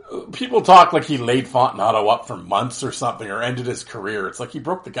 people talk like he laid Fontenato up for months or something, or ended his career. It's like he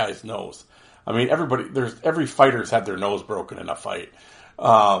broke the guy's nose. I mean, every fighter's had their nose broken in a fight.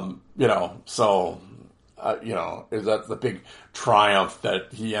 You know, so, you know, is that the big triumph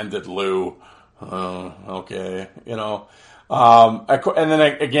that he ended Lou? Okay, you know, and then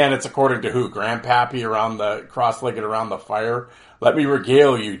again, it's according to who? Grandpappy cross-legged around the fire. Let me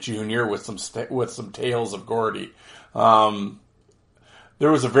regale you, Junior, with some tales of Gordie. There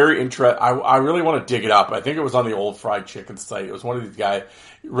was a very I really want to dig it up. I think it was on the Old Fried Chicken site. It was one of these guys,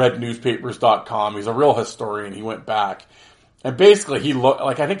 readnewspapers.com. He's a real historian. He went back, and basically he looked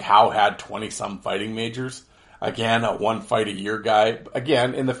like, I think Howe had 20-some fighting majors. Again, a 1-fight-a-year guy.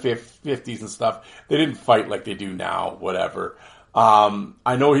 Again, in the 50s and stuff, they didn't fight like they do now, whatever.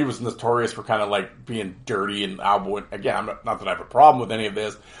 I know he was notorious for kind of like being dirty and elbow. Again, not that I have a problem with any of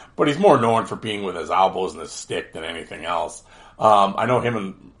this, but he's more known for being with his elbows and his stick than anything else. I know him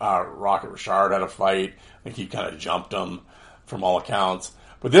and Rocket Richard had a fight. I think he kind of jumped him from all accounts.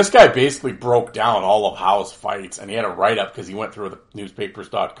 But this guy basically broke down all of Howe's fights, and he had a write-up because he went through the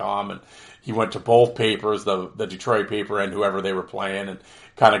newspapers.com, and he went to both papers, the Detroit paper and whoever they were playing, and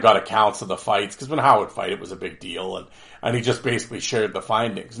kind of got accounts of the fights, because when Howe would fight, it was a big deal, and he just basically shared the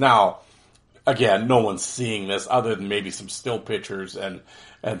findings. Now, again, no one's seeing this other than maybe some still pictures and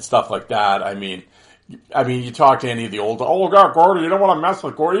stuff like that. I mean, you talk to any of the old, God, Gordy, you don't want to mess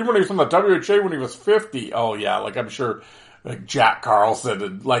with Gordy, even when he was in the WHA when he was 50. Oh, yeah, like I'm sure like Jack Carlson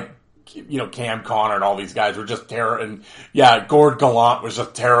and like, Cam Connor and all these guys were just and yeah, Gord Gallant was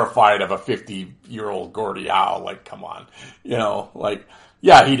just terrified of a 50-year-old Gordie Howe. Like, come on, like,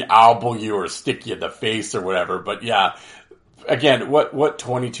 yeah, he'd elbow you or stick you in the face or whatever. But yeah, again, what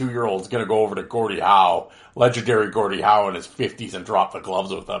 22-year-old's going to go over to Gordie Howe, legendary Gordie Howe in his 50s, and drop the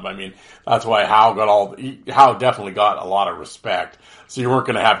gloves with him? I mean, that's why Howe definitely got a lot of respect. So you weren't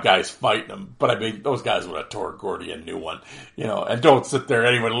going to have guys fighting him. But I mean, those guys would have tore Gordie a new one, and don't sit there,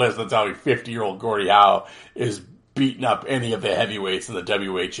 anyone listen to tell me 50-year-old Gordie Howe is beating up any of the heavyweights in the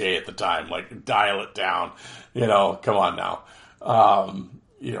WHA at the time. Like, dial it down, come on now.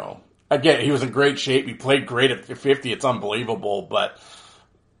 Again, he was in great shape. He played great at 50. It's unbelievable. But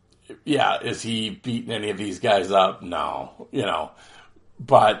yeah, is he beating any of these guys up? No,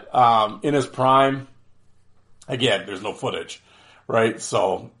 but, in his prime, again, there's no footage, right?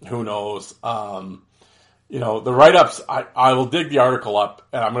 So who knows? The write-ups, I will dig the article up,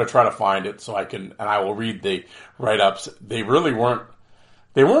 and I'm going to try to find it and I will read the write-ups. They weren't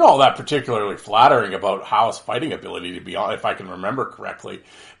all that particularly flattering about Howe's fighting ability, to be honest, if I can remember correctly,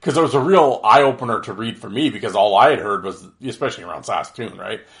 because it was a real eye-opener to read for me, because all I had heard was, especially around Saskatoon,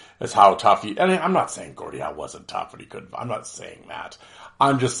 right, is how tough and I'm not saying Gordie Howe wasn't tough, and he couldn't, I'm not saying that.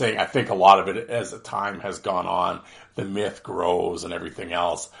 I'm just saying I think a lot of it, as the time has gone on, the myth grows and everything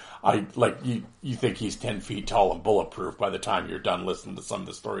else. You think he's 10 feet tall and bulletproof by the time you're done listening to some of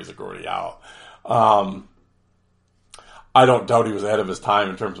the stories of Gordie Howe. I don't doubt he was ahead of his time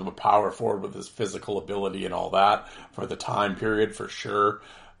in terms of a power forward with his physical ability and all that for the time period, for sure.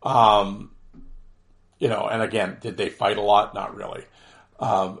 And again, did they fight a lot? Not really.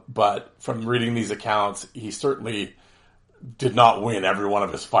 But from reading these accounts, he certainly did not win every one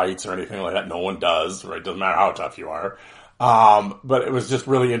of his fights or anything like that. No one does, right? Doesn't matter how tough you are. But it was just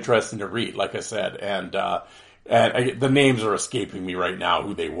really interesting to read, like I said. And the names are escaping me right now,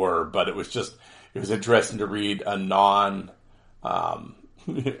 who they were, but it was interesting to read a I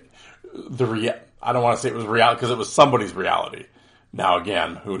don't want to say it was reality, because it was somebody's reality. Now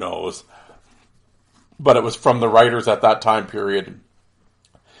again, who knows? But it was from the writers at that time period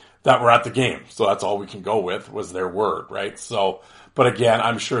that were at the game. So that's all we can go with, was their word, right? So, but again,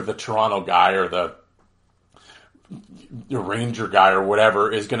 I'm sure the Toronto guy or the Ranger guy or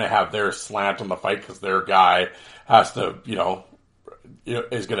whatever is going to have their slant on the fight, because their guy has to,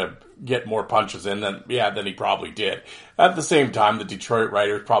 is going to get more punches in than he probably did. At the same time, the Detroit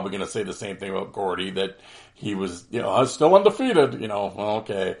writer is probably going to say the same thing about Gordie, that he was, still undefeated, well,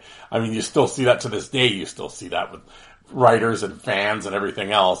 okay. I mean, you still see that to this day. You still see that with writers and fans and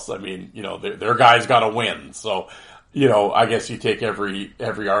everything else. I mean, their guy's got to win. So, I guess you take every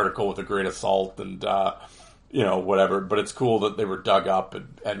article with a grain of salt and, whatever, but it's cool that they were dug up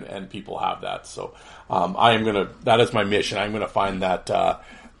and people have that. So, that is my mission. I'm going to find that,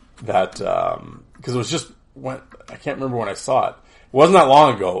 because it was just I can't remember when I saw it. It wasn't that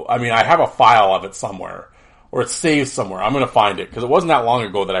long ago. I mean, I have a file of it somewhere, or it's saved somewhere. I'm going to find it, because it wasn't that long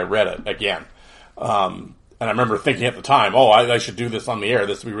ago that I read it again. And I remember thinking at the time, I should do this on the air.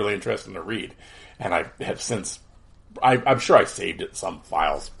 This would be really interesting to read. And I have since, I'm sure I saved it in some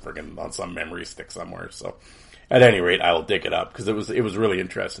files, friggin' on some memory stick somewhere. So, at any rate, I will dig it up, because it was really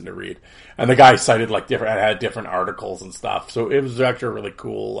interesting to read. And the guy cited had different articles and stuff. So it was actually a really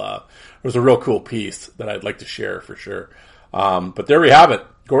cool, it was a real cool piece that I'd like to share for sure. But there we have it.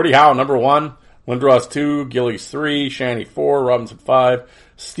 Gordie Howe, number 1, Lindros 2, Gillies 3, Shanny 4, Robinson 5,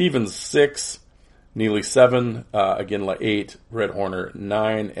 Stevens 6, Neely 7, Aginla 8, Red Horner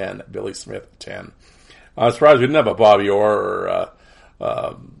 9, and Billy Smith 10. I'm surprised we didn't have a Bobby Orr or,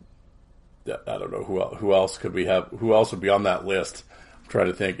 I don't know who else could we have? Who else would be on that list? I'm trying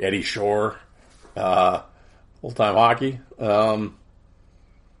to think. Eddie Shore, old time hockey.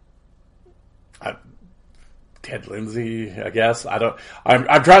 Ted Lindsay, I guess. I'm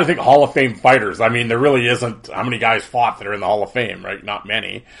trying to think of Hall of Fame fighters. I mean, there really isn't how many guys fought that are in the Hall of Fame, right? Not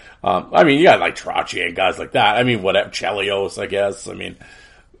many. I mean, you got like Tracci and guys like that. I mean, whatever, Chelios, I guess. I mean,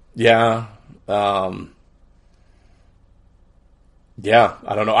 yeah. Yeah,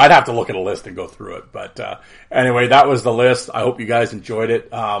 I don't know. I'd have to look at a list and go through it. But anyway, that was the list. I hope you guys enjoyed it.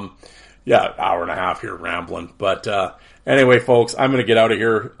 Yeah, hour and a half here rambling. But anyway, folks, I'm going to get out of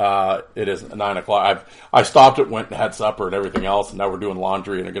here. It is 9 o'clock. I stopped it, went and had supper and everything else, and now we're doing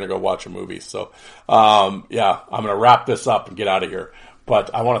laundry and I'm going to go watch a movie. So, yeah, I'm going to wrap this up and get out of here.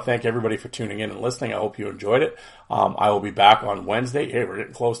 But I want to thank everybody for tuning in and listening. I hope you enjoyed it. I will be back on Wednesday. Hey, we're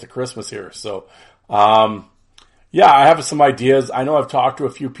getting close to Christmas here. So, yeah, I have some ideas. I know I've talked to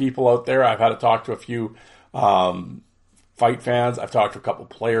a few people out there. I've had to talk to a few fight fans. I've talked to a couple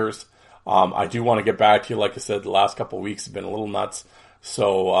players. I do want to get back to you. Like I said, the last couple of weeks have been a little nuts.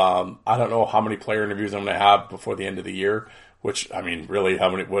 So I don't know how many player interviews I'm going to have before the end of the year. Which, I mean, really, how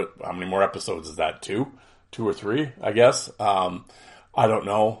many more episodes is that? 2 or 3, I guess. I don't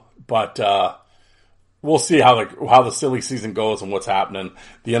know, but we'll see how the silly season goes and what's happening.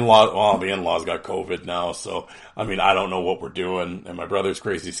 The in-laws got COVID now, so I mean, I don't know what we're doing, and my brother's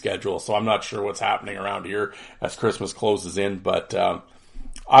crazy schedule, so I'm not sure what's happening around here as Christmas closes in. But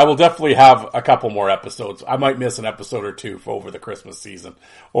I will definitely have a couple more episodes. I might miss an episode or two over the Christmas season,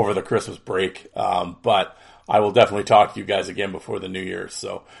 over the Christmas break, but I will definitely talk to you guys again before the New Year.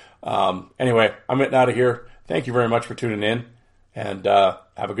 So anyway, I'm getting out of here. Thank you very much for tuning in. And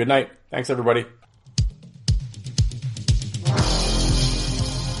have a good night. Thanks, everybody.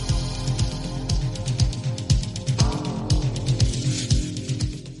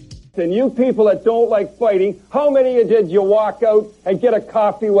 And you people that don't like fighting, how many of you did you walk out and get a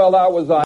coffee while that was on?